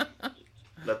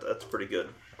that's pretty good.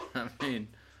 I mean,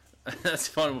 that's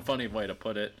a funny way to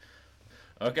put it.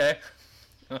 Okay.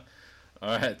 All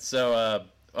right. So,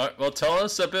 well, tell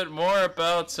us a bit more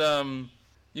about.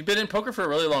 You've been in poker for a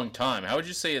really long time. How would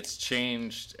you say it's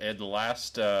changed in the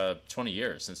last 20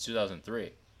 years, since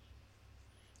 2003?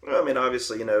 Well, I mean,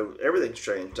 obviously, everything's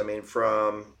changed. I mean,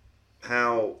 from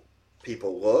how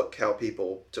people look, how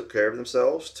people took care of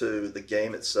themselves, to the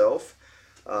game itself.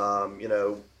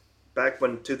 Back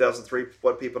when 2003,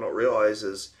 what people don't realize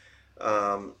is,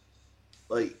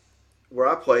 where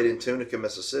I played in Tunica,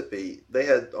 Mississippi, they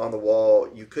had on the wall,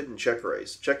 you couldn't check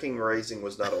raise. Checking raising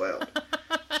was not allowed.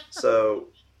 So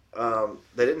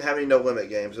they didn't have any no limit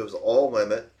games. It was all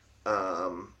limit.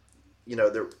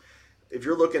 If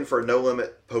you're looking for a no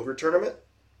limit poker tournament,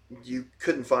 you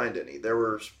couldn't find any. There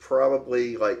was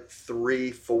probably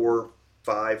 3, 4,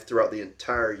 5 throughout the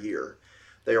entire year.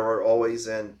 They were always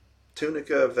in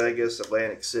Tunica, Vegas,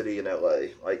 Atlantic City, and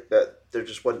LA. Like that, there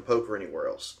just wasn't poker anywhere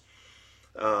else.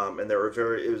 And it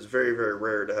was very, very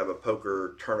rare to have a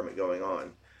poker tournament going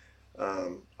on.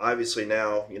 Obviously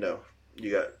now,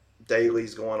 you got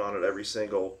dailies going on at every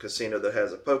single casino that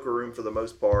has a poker room. For the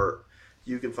most part,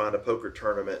 you can find a poker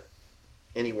tournament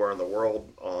anywhere in the world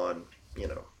on,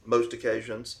 most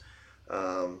occasions.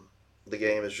 The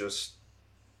game has just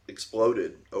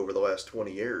exploded over the last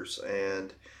 20 years,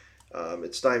 and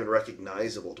it's not even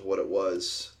recognizable to what it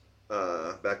was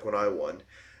back when I won.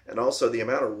 And also the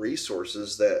amount of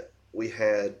resources that we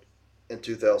had in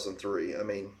 2003. I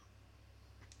mean,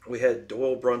 we had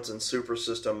Doyle Brunson's Super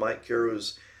System, Mike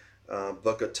Caro's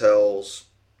Book of Tells,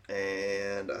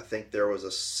 and I think there was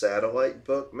a satellite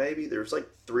book, maybe. There was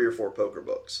 3 or 4 poker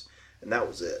books, and that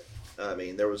was it. I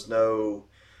mean, there was no,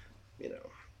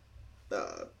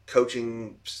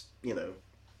 coaching,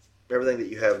 everything that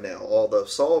you have now. All the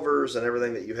solvers and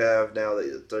everything that you have now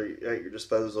that are at your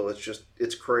disposal,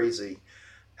 it's crazy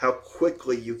how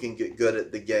quickly you can get good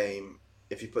at the game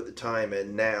if you put the time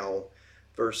in now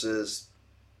versus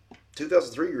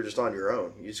 2003, you were just on your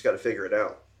own. You just got to figure it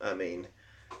out. I mean,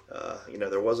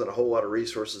 there wasn't a whole lot of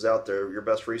resources out there. Your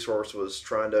best resource was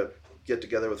trying to get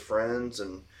together with friends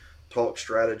and talk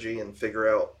strategy and figure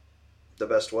out the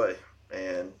best way.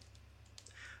 And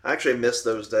I actually miss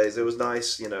those days. It was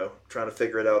nice, trying to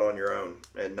figure it out on your own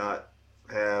and not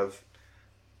have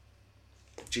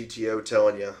GTO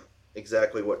telling you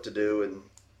exactly what to do and,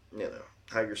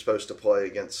 how you're supposed to play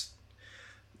against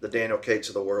the Daniel Cates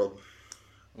of the world.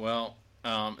 Well,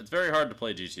 It's very hard to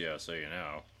play GTO, so you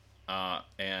know.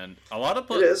 And a lot of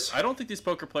It is. I don't think these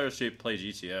poker players should play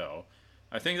GTO.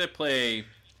 I think they play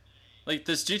like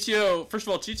this GTO. First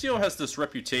of all, GTO has this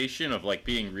reputation of like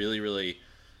being really, really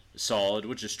solid,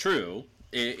 which is true.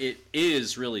 It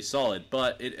is really solid,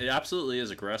 but it absolutely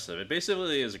is aggressive. It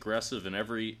basically is aggressive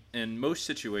in most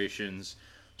situations,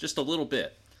 just a little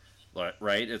bit,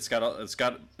 right? It's got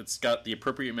the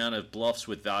appropriate amount of bluffs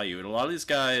with value, and a lot of these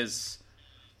guys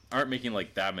aren't making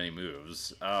like that many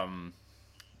moves.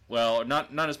 Well,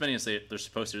 not as many as they're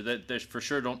supposed to. They for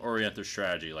sure don't orient their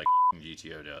strategy like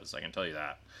GTO does. I can tell you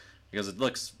that because it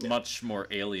looks much more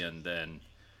alien than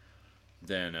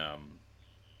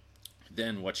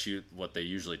what they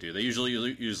usually do. They usually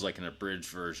use like an abridged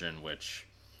version, which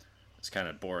is kind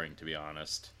of boring to be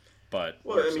honest. But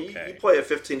Well, I mean, okay. you play a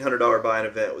 $1,500 buy-in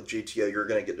event with GTO, you're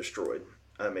going to get destroyed.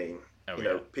 I mean,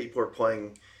 people are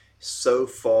playing so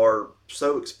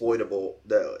exploitable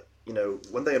that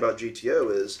one thing about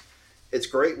GTO is it's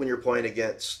great when you're playing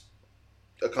against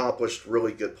accomplished,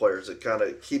 really good players. It kind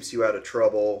of keeps you out of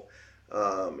trouble.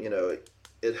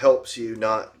 It helps you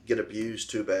not get abused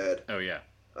too bad. Oh yeah.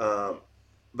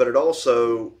 But it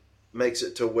also makes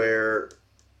it to where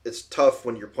it's tough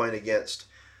when you're playing against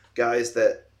guys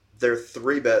that their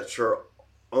three bets are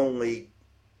only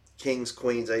kings,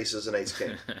 queens, aces, and ace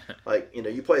king. Like,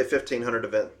 you play a 1,500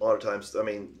 event a lot of times. I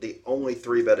mean, the only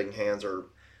three betting hands are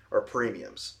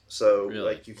premiums. So, Really?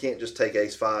 like, you can't just take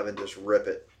ace five and just rip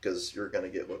it because you're going to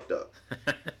get looked up.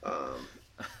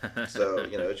 So,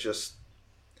 it's just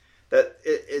that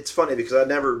it's funny because I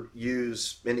never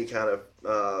use any kind of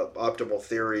optimal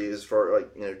theories for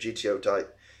like GTO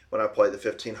type when I play the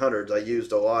 1500s. I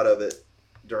used a lot of it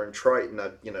during Triton. I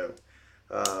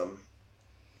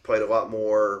played a lot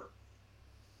more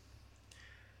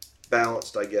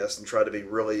balanced, I guess, and tried to be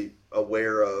really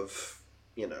aware of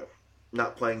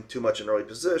not playing too much in early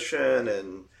position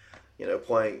and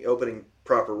playing opening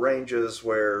proper ranges.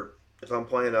 Where if I'm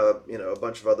playing a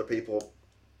bunch of other people.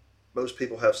 Most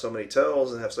people have so many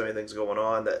tells and have so many things going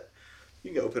on that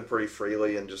you can open pretty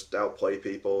freely and just outplay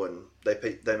people, and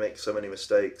they make so many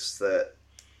mistakes that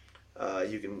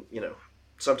you can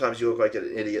sometimes you look like an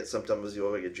idiot, sometimes you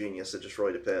look like a genius. It just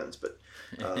really depends. But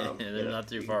they're not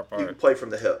too far apart. You can play from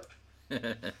the hip.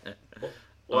 A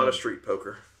lot of street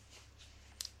poker.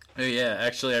 Oh yeah,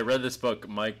 actually, I read this book,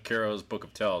 Mike Caro's Book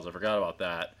of Tells. I forgot about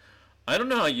that. I don't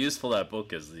know how useful that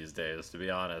book is these days, to be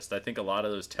honest. I think a lot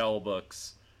of those tell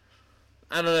books.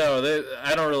 I don't know.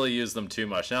 I don't really use them too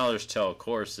much. Now there's tell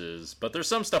courses, but there's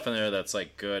some stuff in there that's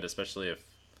like good, especially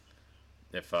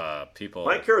if people.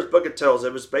 Mike Carroll's Book of Tells.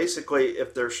 It was basically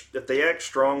if they act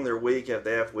strong, they're weak. If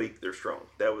they act weak, they're strong.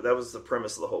 That was the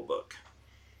premise of the whole book.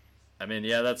 I mean,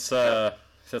 yeah, that's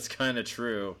kind of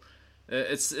true.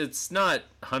 It's not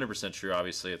 100% true.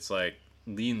 Obviously, it's like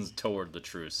leans toward the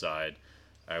true side.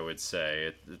 I would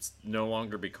say it's no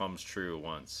longer becomes true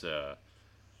once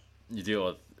you deal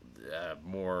with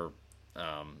more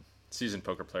seasoned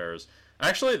poker players.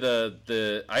 Actually,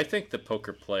 I think the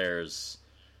poker players,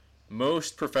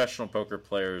 most professional poker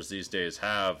players these days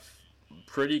have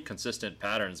pretty consistent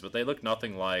patterns, but they look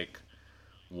nothing like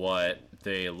what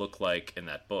they look like in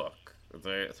that book.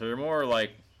 They're more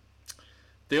like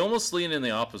they almost lean in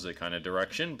the opposite kind of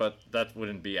direction, but that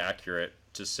wouldn't be accurate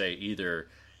to say either.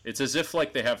 It's as if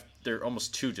like they're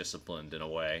almost too disciplined in a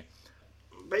way.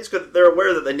 Basically, they're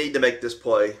aware that they need to make this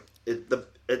play.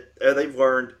 They've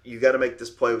learned you got to make this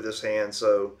play with this hand,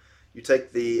 so you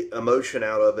take the emotion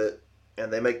out of it,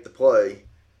 and they make the play.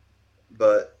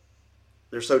 But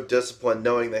they're so disciplined,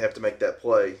 knowing they have to make that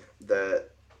play, that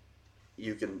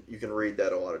you can read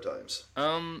that a lot of times.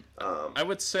 I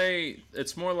would say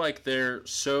it's more like they're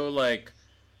so like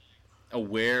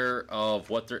aware of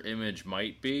what their image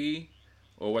might be,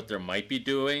 or what they might be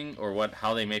doing, or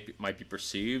how they might be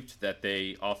perceived, that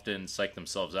they often psych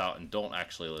themselves out and don't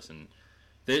actually listen.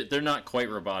 They're not quite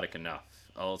robotic enough.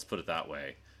 Let's put it that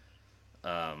way.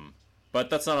 But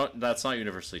that's not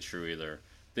universally true either.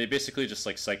 They basically just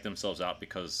like psych themselves out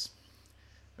because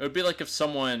it would be like if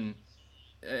someone.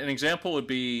 An example would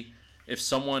be if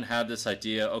someone had this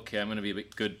idea, okay, I'm going to be a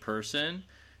good person,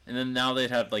 and then now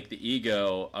they'd have like the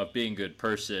ego of being a good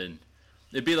person.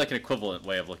 It'd be like an equivalent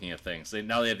way of looking at things.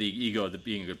 Now they have the ego of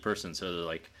being a good person, so they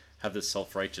like have this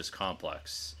self-righteous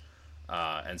complex,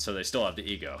 and so they still have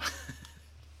the ego.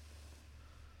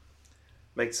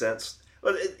 Makes sense.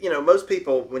 But most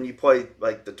people, when you play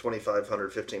like the $2,500,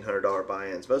 $1,500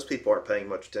 buy-ins, most people aren't paying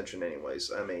much attention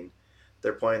anyways. I mean,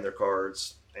 they're playing their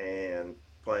cards and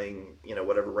playing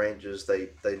whatever ranges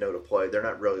they know to play. They're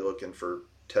not really looking for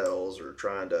tells or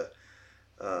trying to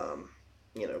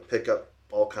pick up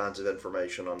all kinds of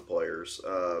information on players.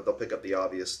 They'll pick up the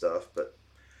obvious stuff, but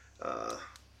uh,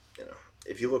 you know,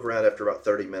 if you look around after about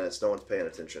 30 minutes, no one's paying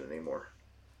attention anymore,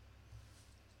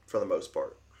 for the most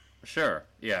part. Sure.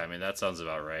 Yeah, I mean, that sounds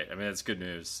about right. I mean, that's good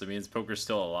news. It means poker's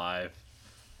still alive.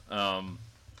 Um,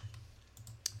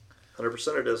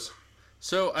 100% it is.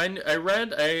 so I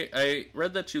read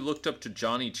that you looked up to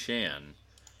Johnny Chan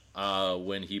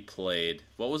when he played.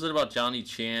 What was it about Johnny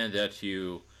Chan that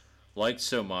you liked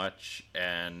so much,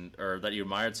 and or that you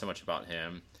admired so much about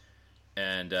him?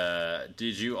 And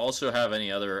did you also have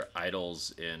any other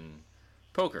idols in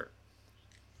poker?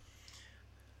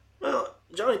 Well,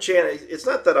 Johnny Chan, it's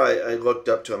not that I looked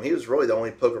up to him. He was really the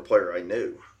only poker player I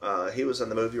knew. He was in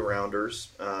the movie Rounders.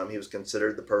 He was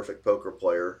considered the perfect poker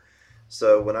player.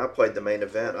 So when I played the main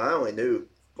event, I only knew,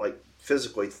 like,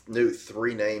 physically knew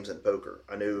three names in poker.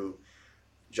 I knew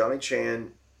Johnny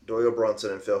Chan, Doyle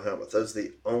Brunson, and Phil Hellmuth. Those are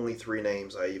the only three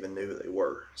names I even knew who they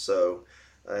were. So,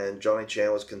 and Johnny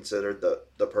Chan was considered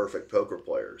the perfect poker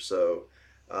player. So,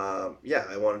 yeah,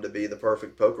 I wanted to be the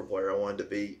perfect poker player. I wanted to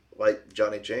be like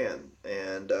Johnny Chan,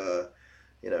 and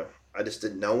I just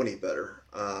didn't know any better.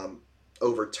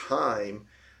 Over time,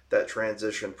 that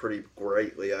transitioned pretty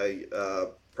greatly. I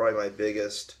probably my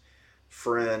biggest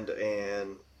friend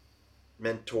and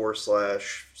mentor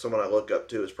slash someone I look up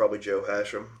to is probably Joe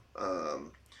Hashem.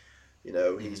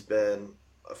 He's been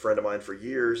a friend of mine for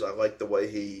years. I like the way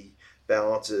he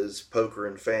balances poker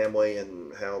and family,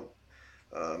 and how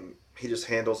he just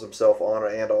handles himself on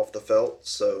and off the felt.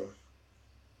 So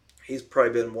he's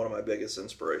probably been one of my biggest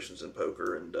inspirations in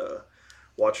poker, and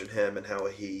watching him and how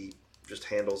he just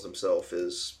handles himself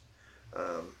is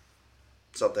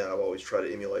something I've always tried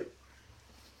to emulate.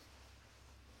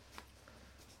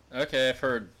 Okay, I've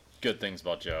heard good things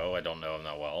about Joe. I don't know him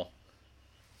that well.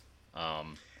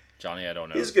 Johnny, I don't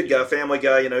know. He's a good guy, family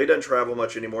guy. He doesn't travel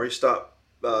much anymore. He stopped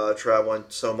traveling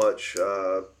so much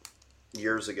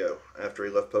years ago after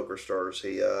he left Poker Stars.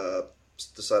 He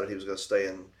decided he was going to stay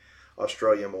in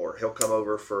Australia more. He'll come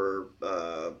over for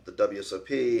the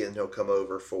WSOP, and he'll come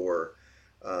over for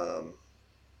the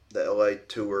LA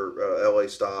tour, LA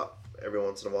stop every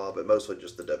once in a while, but mostly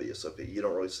just the WSOP. You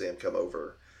don't really see him come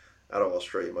over out of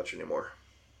Australia much anymore.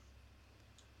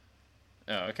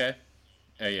 Oh, okay.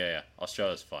 Oh, yeah.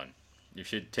 Australia's fun. You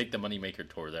should take the Moneymaker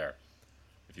tour there,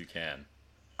 if you can.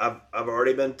 I've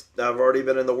already been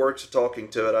in the works of talking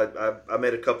to it. I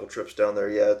made a couple trips down there.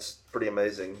 Yeah, it's pretty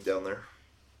amazing down there.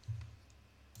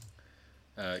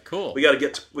 Cool. We got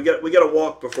to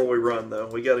walk before we run, though.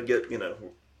 We got to get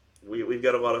we've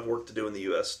got a lot of work to do in the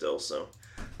U.S. still. So,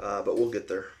 but we'll get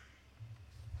there.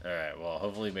 All right. Well,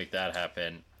 hopefully make that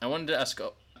happen. I wanted to ask,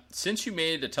 since you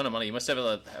made a ton of money, you must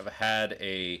have had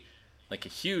a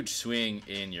huge swing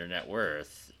in your net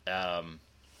worth. How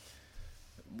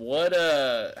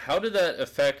did that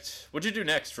affect? What'd you do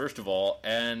next, first of all,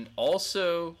 and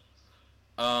also,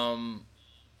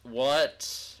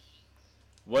 what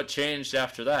changed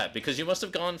after that? Because you must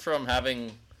have gone from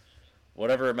having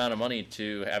whatever amount of money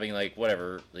to having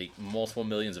multiple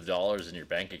millions of dollars in your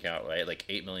bank account, right? Like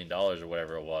 $8 million or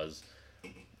whatever it was.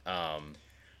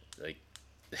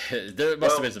 There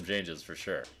must have been some changes for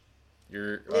sure.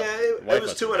 It was I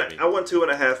won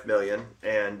 $2.5 million,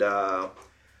 and I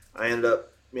ended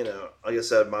up, like I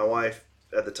said, my wife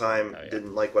at the time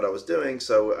didn't like what I was doing,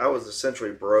 so I was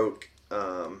essentially broke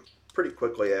pretty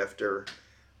quickly after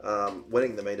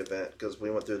winning the main event, because we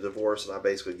went through a divorce, and I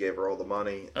basically gave her all the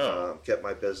money, kept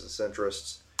my business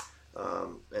interests,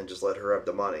 and just let her have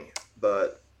the money.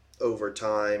 But over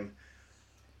time,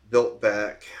 built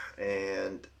back,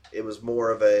 and it was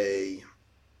more of a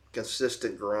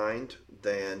consistent grind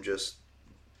than just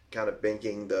kind of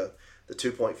banking the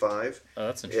 2.5. Oh,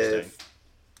 that's interesting.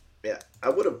 I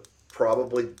would have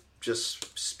probably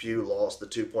just lost the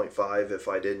 2.5 if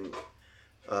I didn't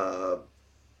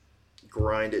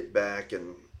grind it back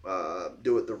and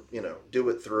do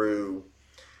it through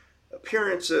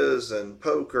appearances and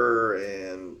poker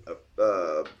and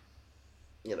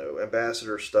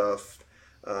ambassador stuff.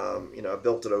 I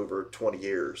built it over 20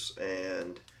 years,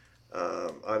 and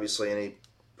obviously any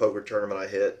poker tournament I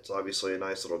hit, it's obviously a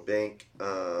nice little bink,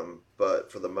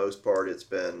 but for the most part it's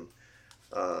been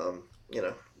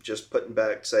just putting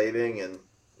back, saving, and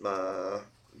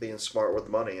being smart with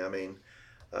money. I mean,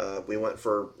 we went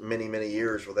for many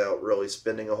years without really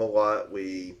spending a whole lot.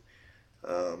 We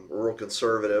were real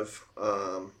conservative.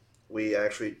 We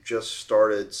actually just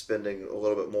started spending a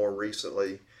little bit more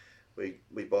recently.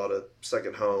 We bought a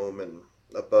second home and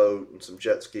a boat and some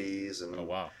jet skis and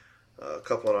a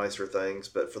couple of nicer things.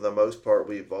 But for the most part,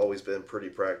 we've always been pretty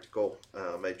practical.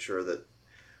 Made sure that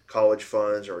a college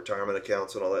funds and retirement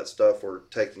accounts and all that stuff were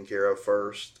taken care of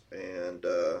first, and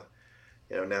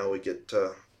now we get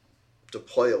to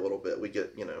play a little bit. We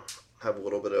get have a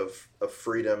little bit of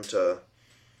freedom to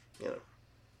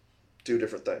do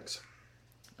different things.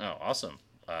 Oh, awesome.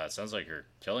 It sounds like you're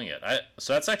killing it.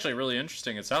 So that's actually really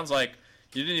interesting. It sounds like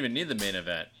you didn't even need the main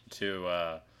event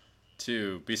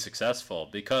to be successful,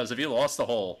 because if you lost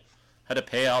had to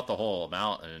pay out the whole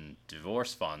amount in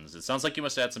divorce funds, it sounds like you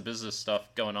must have had some business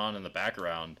stuff going on in the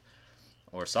background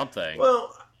or something.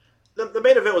 Well, the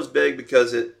main event was big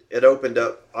because it opened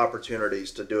up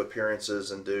opportunities to do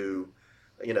appearances and do,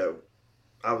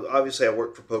 obviously I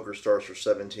worked for Poker Stars for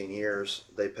 17 years.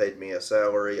 They paid me a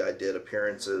salary. I did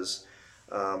appearances.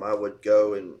 I would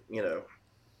go and,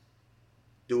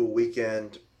 do a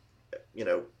weekend,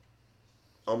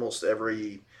 almost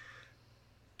every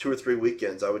 2 or 3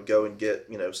 weekends. I would go and get,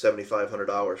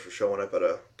 $7,500 for showing up at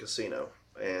a casino.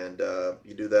 And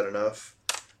you do that enough,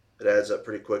 it adds up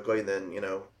pretty quickly. And then,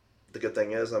 the good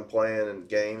thing is I'm playing in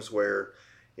games where,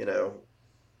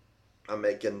 I'm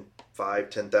making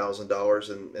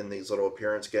 $5,000-$10,000 in these little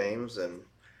appearance games, and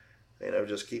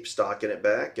just keep stocking it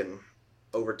back, and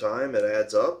over time it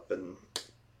adds up, and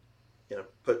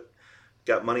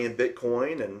got money in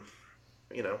Bitcoin, and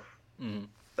Mm-hmm.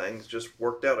 things just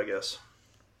worked out, I guess.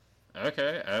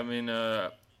 Okay, I mean,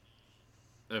 do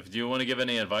you want to give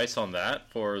any advice on that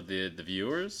for the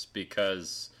viewers?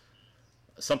 Because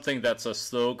something that's a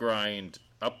slow grind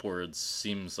upwards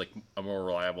seems like a more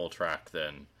reliable track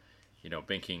than,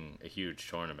 banking a huge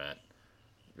tournament,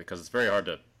 because it's very hard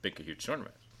to bank a huge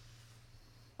tournament.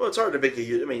 Well, it's hard to bank a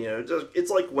huge. I mean, it's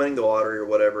like winning the lottery or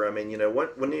whatever. I mean,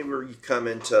 whenever you come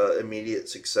into immediate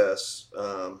success,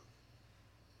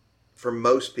 for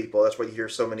most people, that's why you hear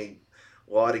so many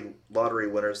lottery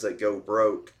winners that go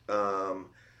broke.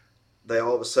 They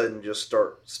all of a sudden just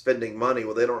start spending money.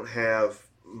 Well, they don't have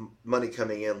money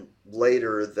coming in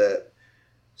later that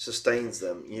sustains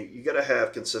them. You got to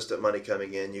have consistent money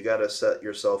coming in. You got to set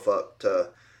yourself up to,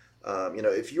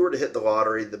 if you were to hit the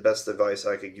lottery, the best advice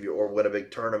I could give you, or win a big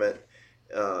tournament,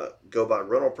 go buy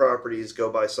rental properties,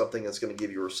 go buy something that's going to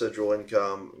give you residual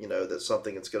income. That's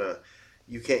something that's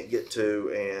you can't get to,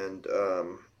 and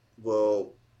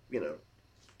will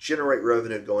generate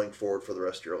revenue going forward for the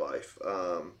rest of your life.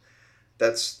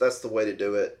 That's the way to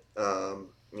do it.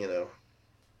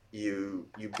 You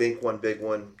bank one big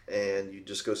one, and you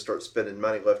just go start spending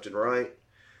money left and right.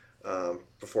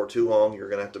 Before too long, you're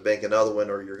going to have to bank another one,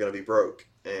 or you're going to be broke.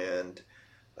 And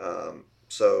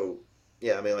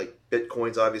yeah, I mean, like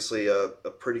Bitcoin's obviously a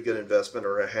pretty good investment,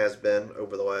 or it has been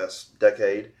over the last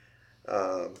decade.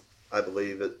 I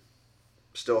believe it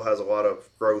still has a lot of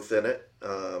growth in it.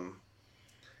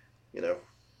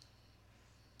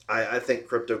 I think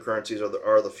cryptocurrencies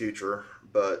are the future,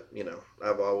 but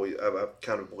I've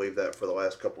kind of believed that for the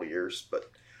last couple of years. But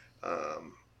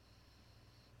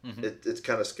it's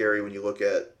kind of scary when you look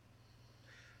at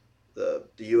the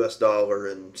U.S. dollar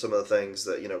and some of the things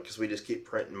that because we just keep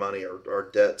printing money, our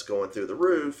debt's going through the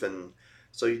roof, and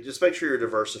so you just make sure you're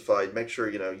diversified. Make sure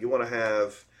you want to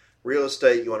have real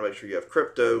estate. You want to make sure you have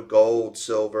crypto, gold,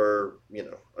 silver.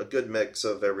 A good mix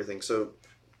of everything. So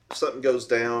if something goes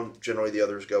down, generally the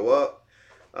others go up.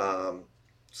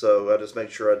 So I just make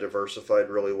sure I diversified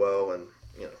really well, and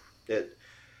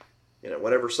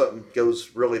whenever something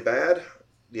goes really bad,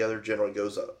 the other generally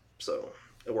goes up. So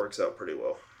it works out pretty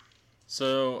well.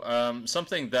 So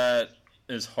something that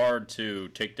is hard to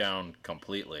take down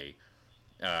completely,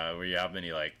 where you have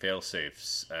many like fail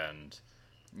safes, and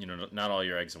not all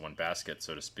your eggs in one basket,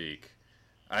 so to speak.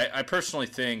 I personally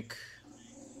think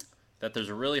that there's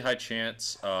a really high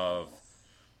chance of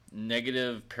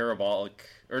negative parabolic,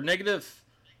 or negative,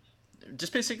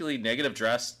 just basically negative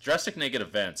drastic negative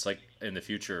events like in the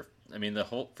future. I mean,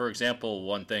 for example,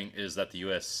 one thing is that the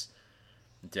U.S.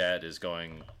 debt is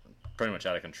going pretty much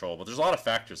out of control, but there's a lot of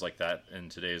factors like that in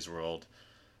today's world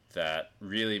that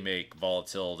really make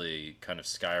volatility kind of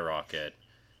skyrocket,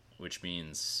 which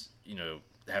means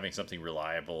having something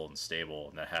reliable and stable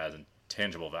and that has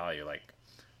tangible value, like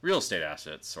real estate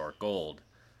assets or gold,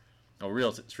 or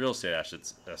real estate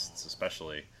assets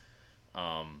especially,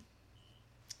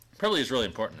 probably is really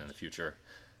important in the future.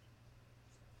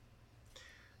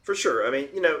 For sure. I mean,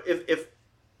 if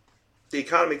the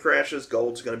economy crashes,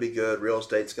 gold's going to be good, real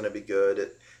estate's going to be good.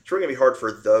 It's really going to be hard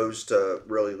for those to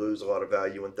really lose a lot of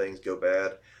value when things go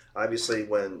bad. Obviously,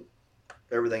 when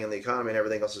everything in the economy and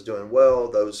everything else is doing well,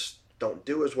 those don't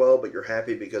do as well, but you're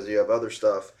happy because you have other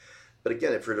stuff. But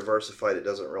again, if you're diversified, it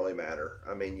doesn't really matter.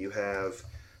 I mean, you have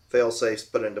fail-safes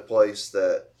put into place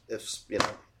that if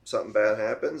something bad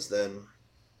happens, then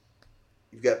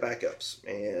you've got backups,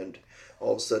 and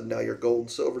all of a sudden now your gold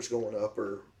and silver's going up,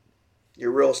 or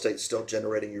your real estate's still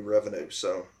generating your revenue.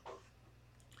 So,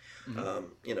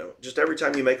 just every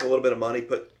time you make a little bit of money,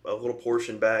 put a little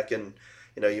portion back, and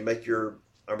you make your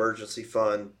emergency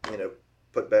fund.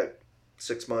 Put back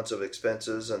 6 months of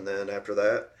expenses, and then after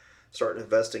that, start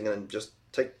investing and just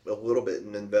take a little bit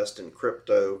and invest in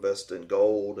crypto, invest in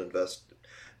gold, invest.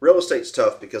 Real estate's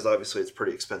tough because obviously it's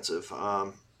pretty expensive.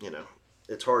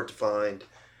 It's hard to find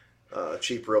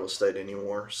cheap real estate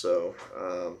anymore. So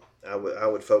I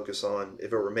would focus on,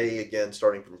 if it were me, again,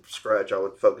 starting from scratch, I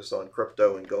would focus on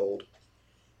crypto and gold.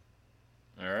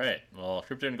 All right. Well,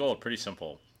 crypto and gold, pretty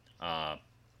simple. I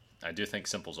do think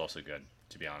simple's also good,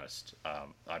 to be honest. I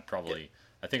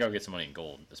think I'll get some money in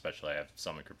gold, especially I have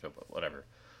some in crypto, but whatever.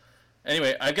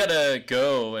 Anyway, I gotta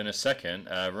go in a second.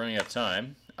 Running out of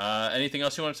time. Anything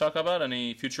else you want to talk about?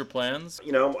 Any future plans?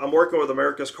 I'm working with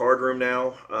America's Card Room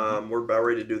now. We're about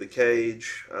ready to do the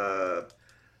cage.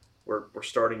 We're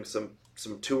starting some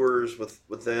tours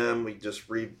with them. We just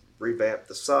revamped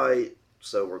the site,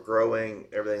 so we're growing.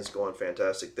 Everything's going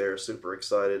fantastic there. Super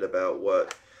excited about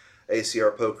what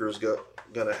ACR Poker is going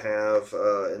to have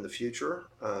in the future.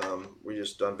 We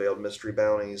just unveiled Mystery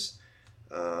Bounties.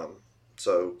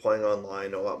 So playing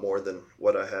online a lot more than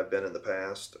what I have been in the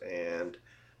past. And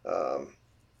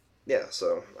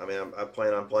so I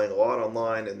plan on playing a lot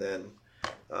online, and then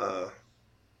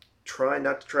try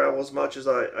not to travel as much as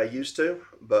I used to.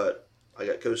 But I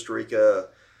got Costa Rica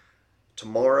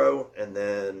tomorrow, and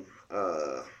then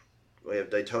we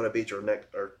have Daytona Beach,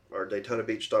 our Daytona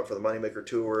Beach stop for the Moneymaker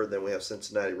tour. And then we have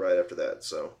Cincinnati right after that.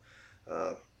 So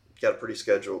got a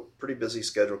pretty busy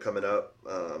schedule coming up.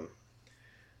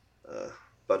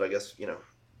 But I guess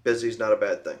busy is not a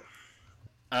bad thing.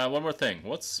 One more thing.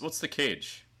 What's the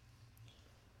cage?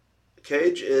 The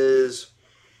cage is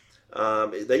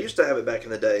they used to have it back in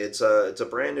the day. It's a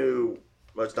brand new.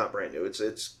 Well, it's not brand new. It's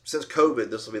since COVID.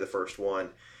 This will be the first one.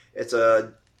 It's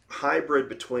a hybrid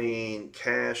between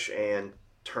cash and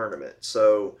tournament.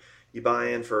 So you buy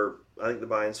in for, I think the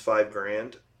buy-in's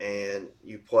 $5,000, and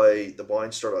you play. The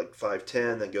blinds start at like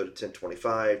 510, then go to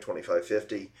 1025,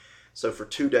 2550. So for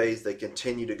 2 days they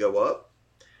continue to go up,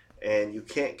 and you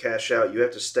can't cash out. You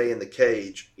have to stay in the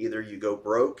cage. Either you go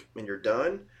broke and you're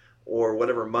done, or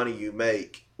whatever money you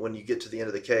make when you get to the end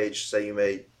of the cage. Say you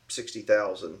made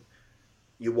 $60,000,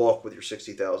 you walk with your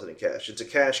 $60,000 in cash. It's a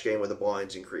cash game with the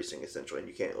blinds increasing essentially, and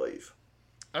you can't leave.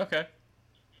 Okay.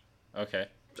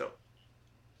 So.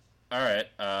 All right.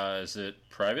 Is it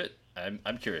private?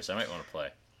 I'm curious. I might want to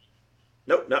play.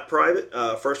 Nope, not private.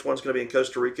 First one's going to be in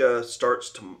Costa Rica.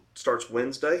 Starts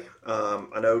Wednesday.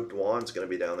 I know Dwan's going to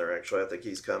be down there. Actually, I think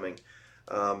he's coming.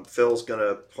 Phil's going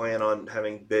to plan on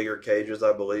having bigger cages,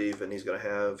 I believe, and he's going to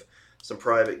have some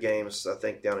private games, I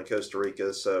think, down in Costa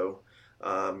Rica. So,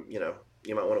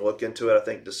 you might want to look into it. I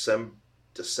think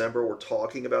December we're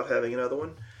talking about having another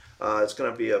one. It's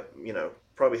going to be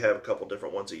probably have a couple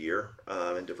different ones a year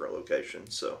in different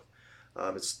locations. So.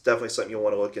 It's definitely something you'll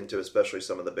want to look into, especially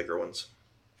some of the bigger ones.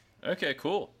 Okay,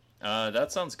 cool.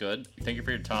 That sounds good. Thank you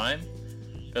for your time.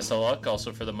 Best of luck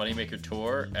also for the Moneymaker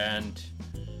tour, and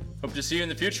hope to see you in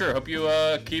the future. Hope you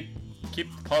keep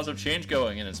positive change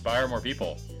going and inspire more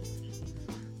people.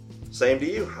 Same to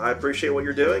you. I appreciate what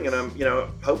you're doing, and I'm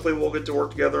hopefully we'll get to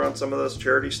work together on some of this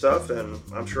charity stuff, and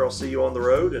I'm sure I'll see you on the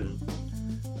road, and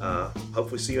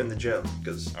hopefully see you in the gym,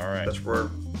 because that's where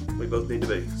we both need to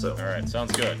be. So. All right,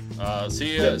 sounds good.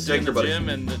 See you in the gym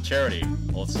and the charity.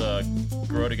 Let's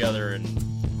grow together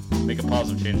and make a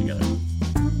positive change together.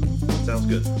 Sounds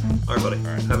good. All right, buddy. All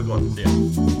right. Have a good one. See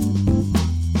ya.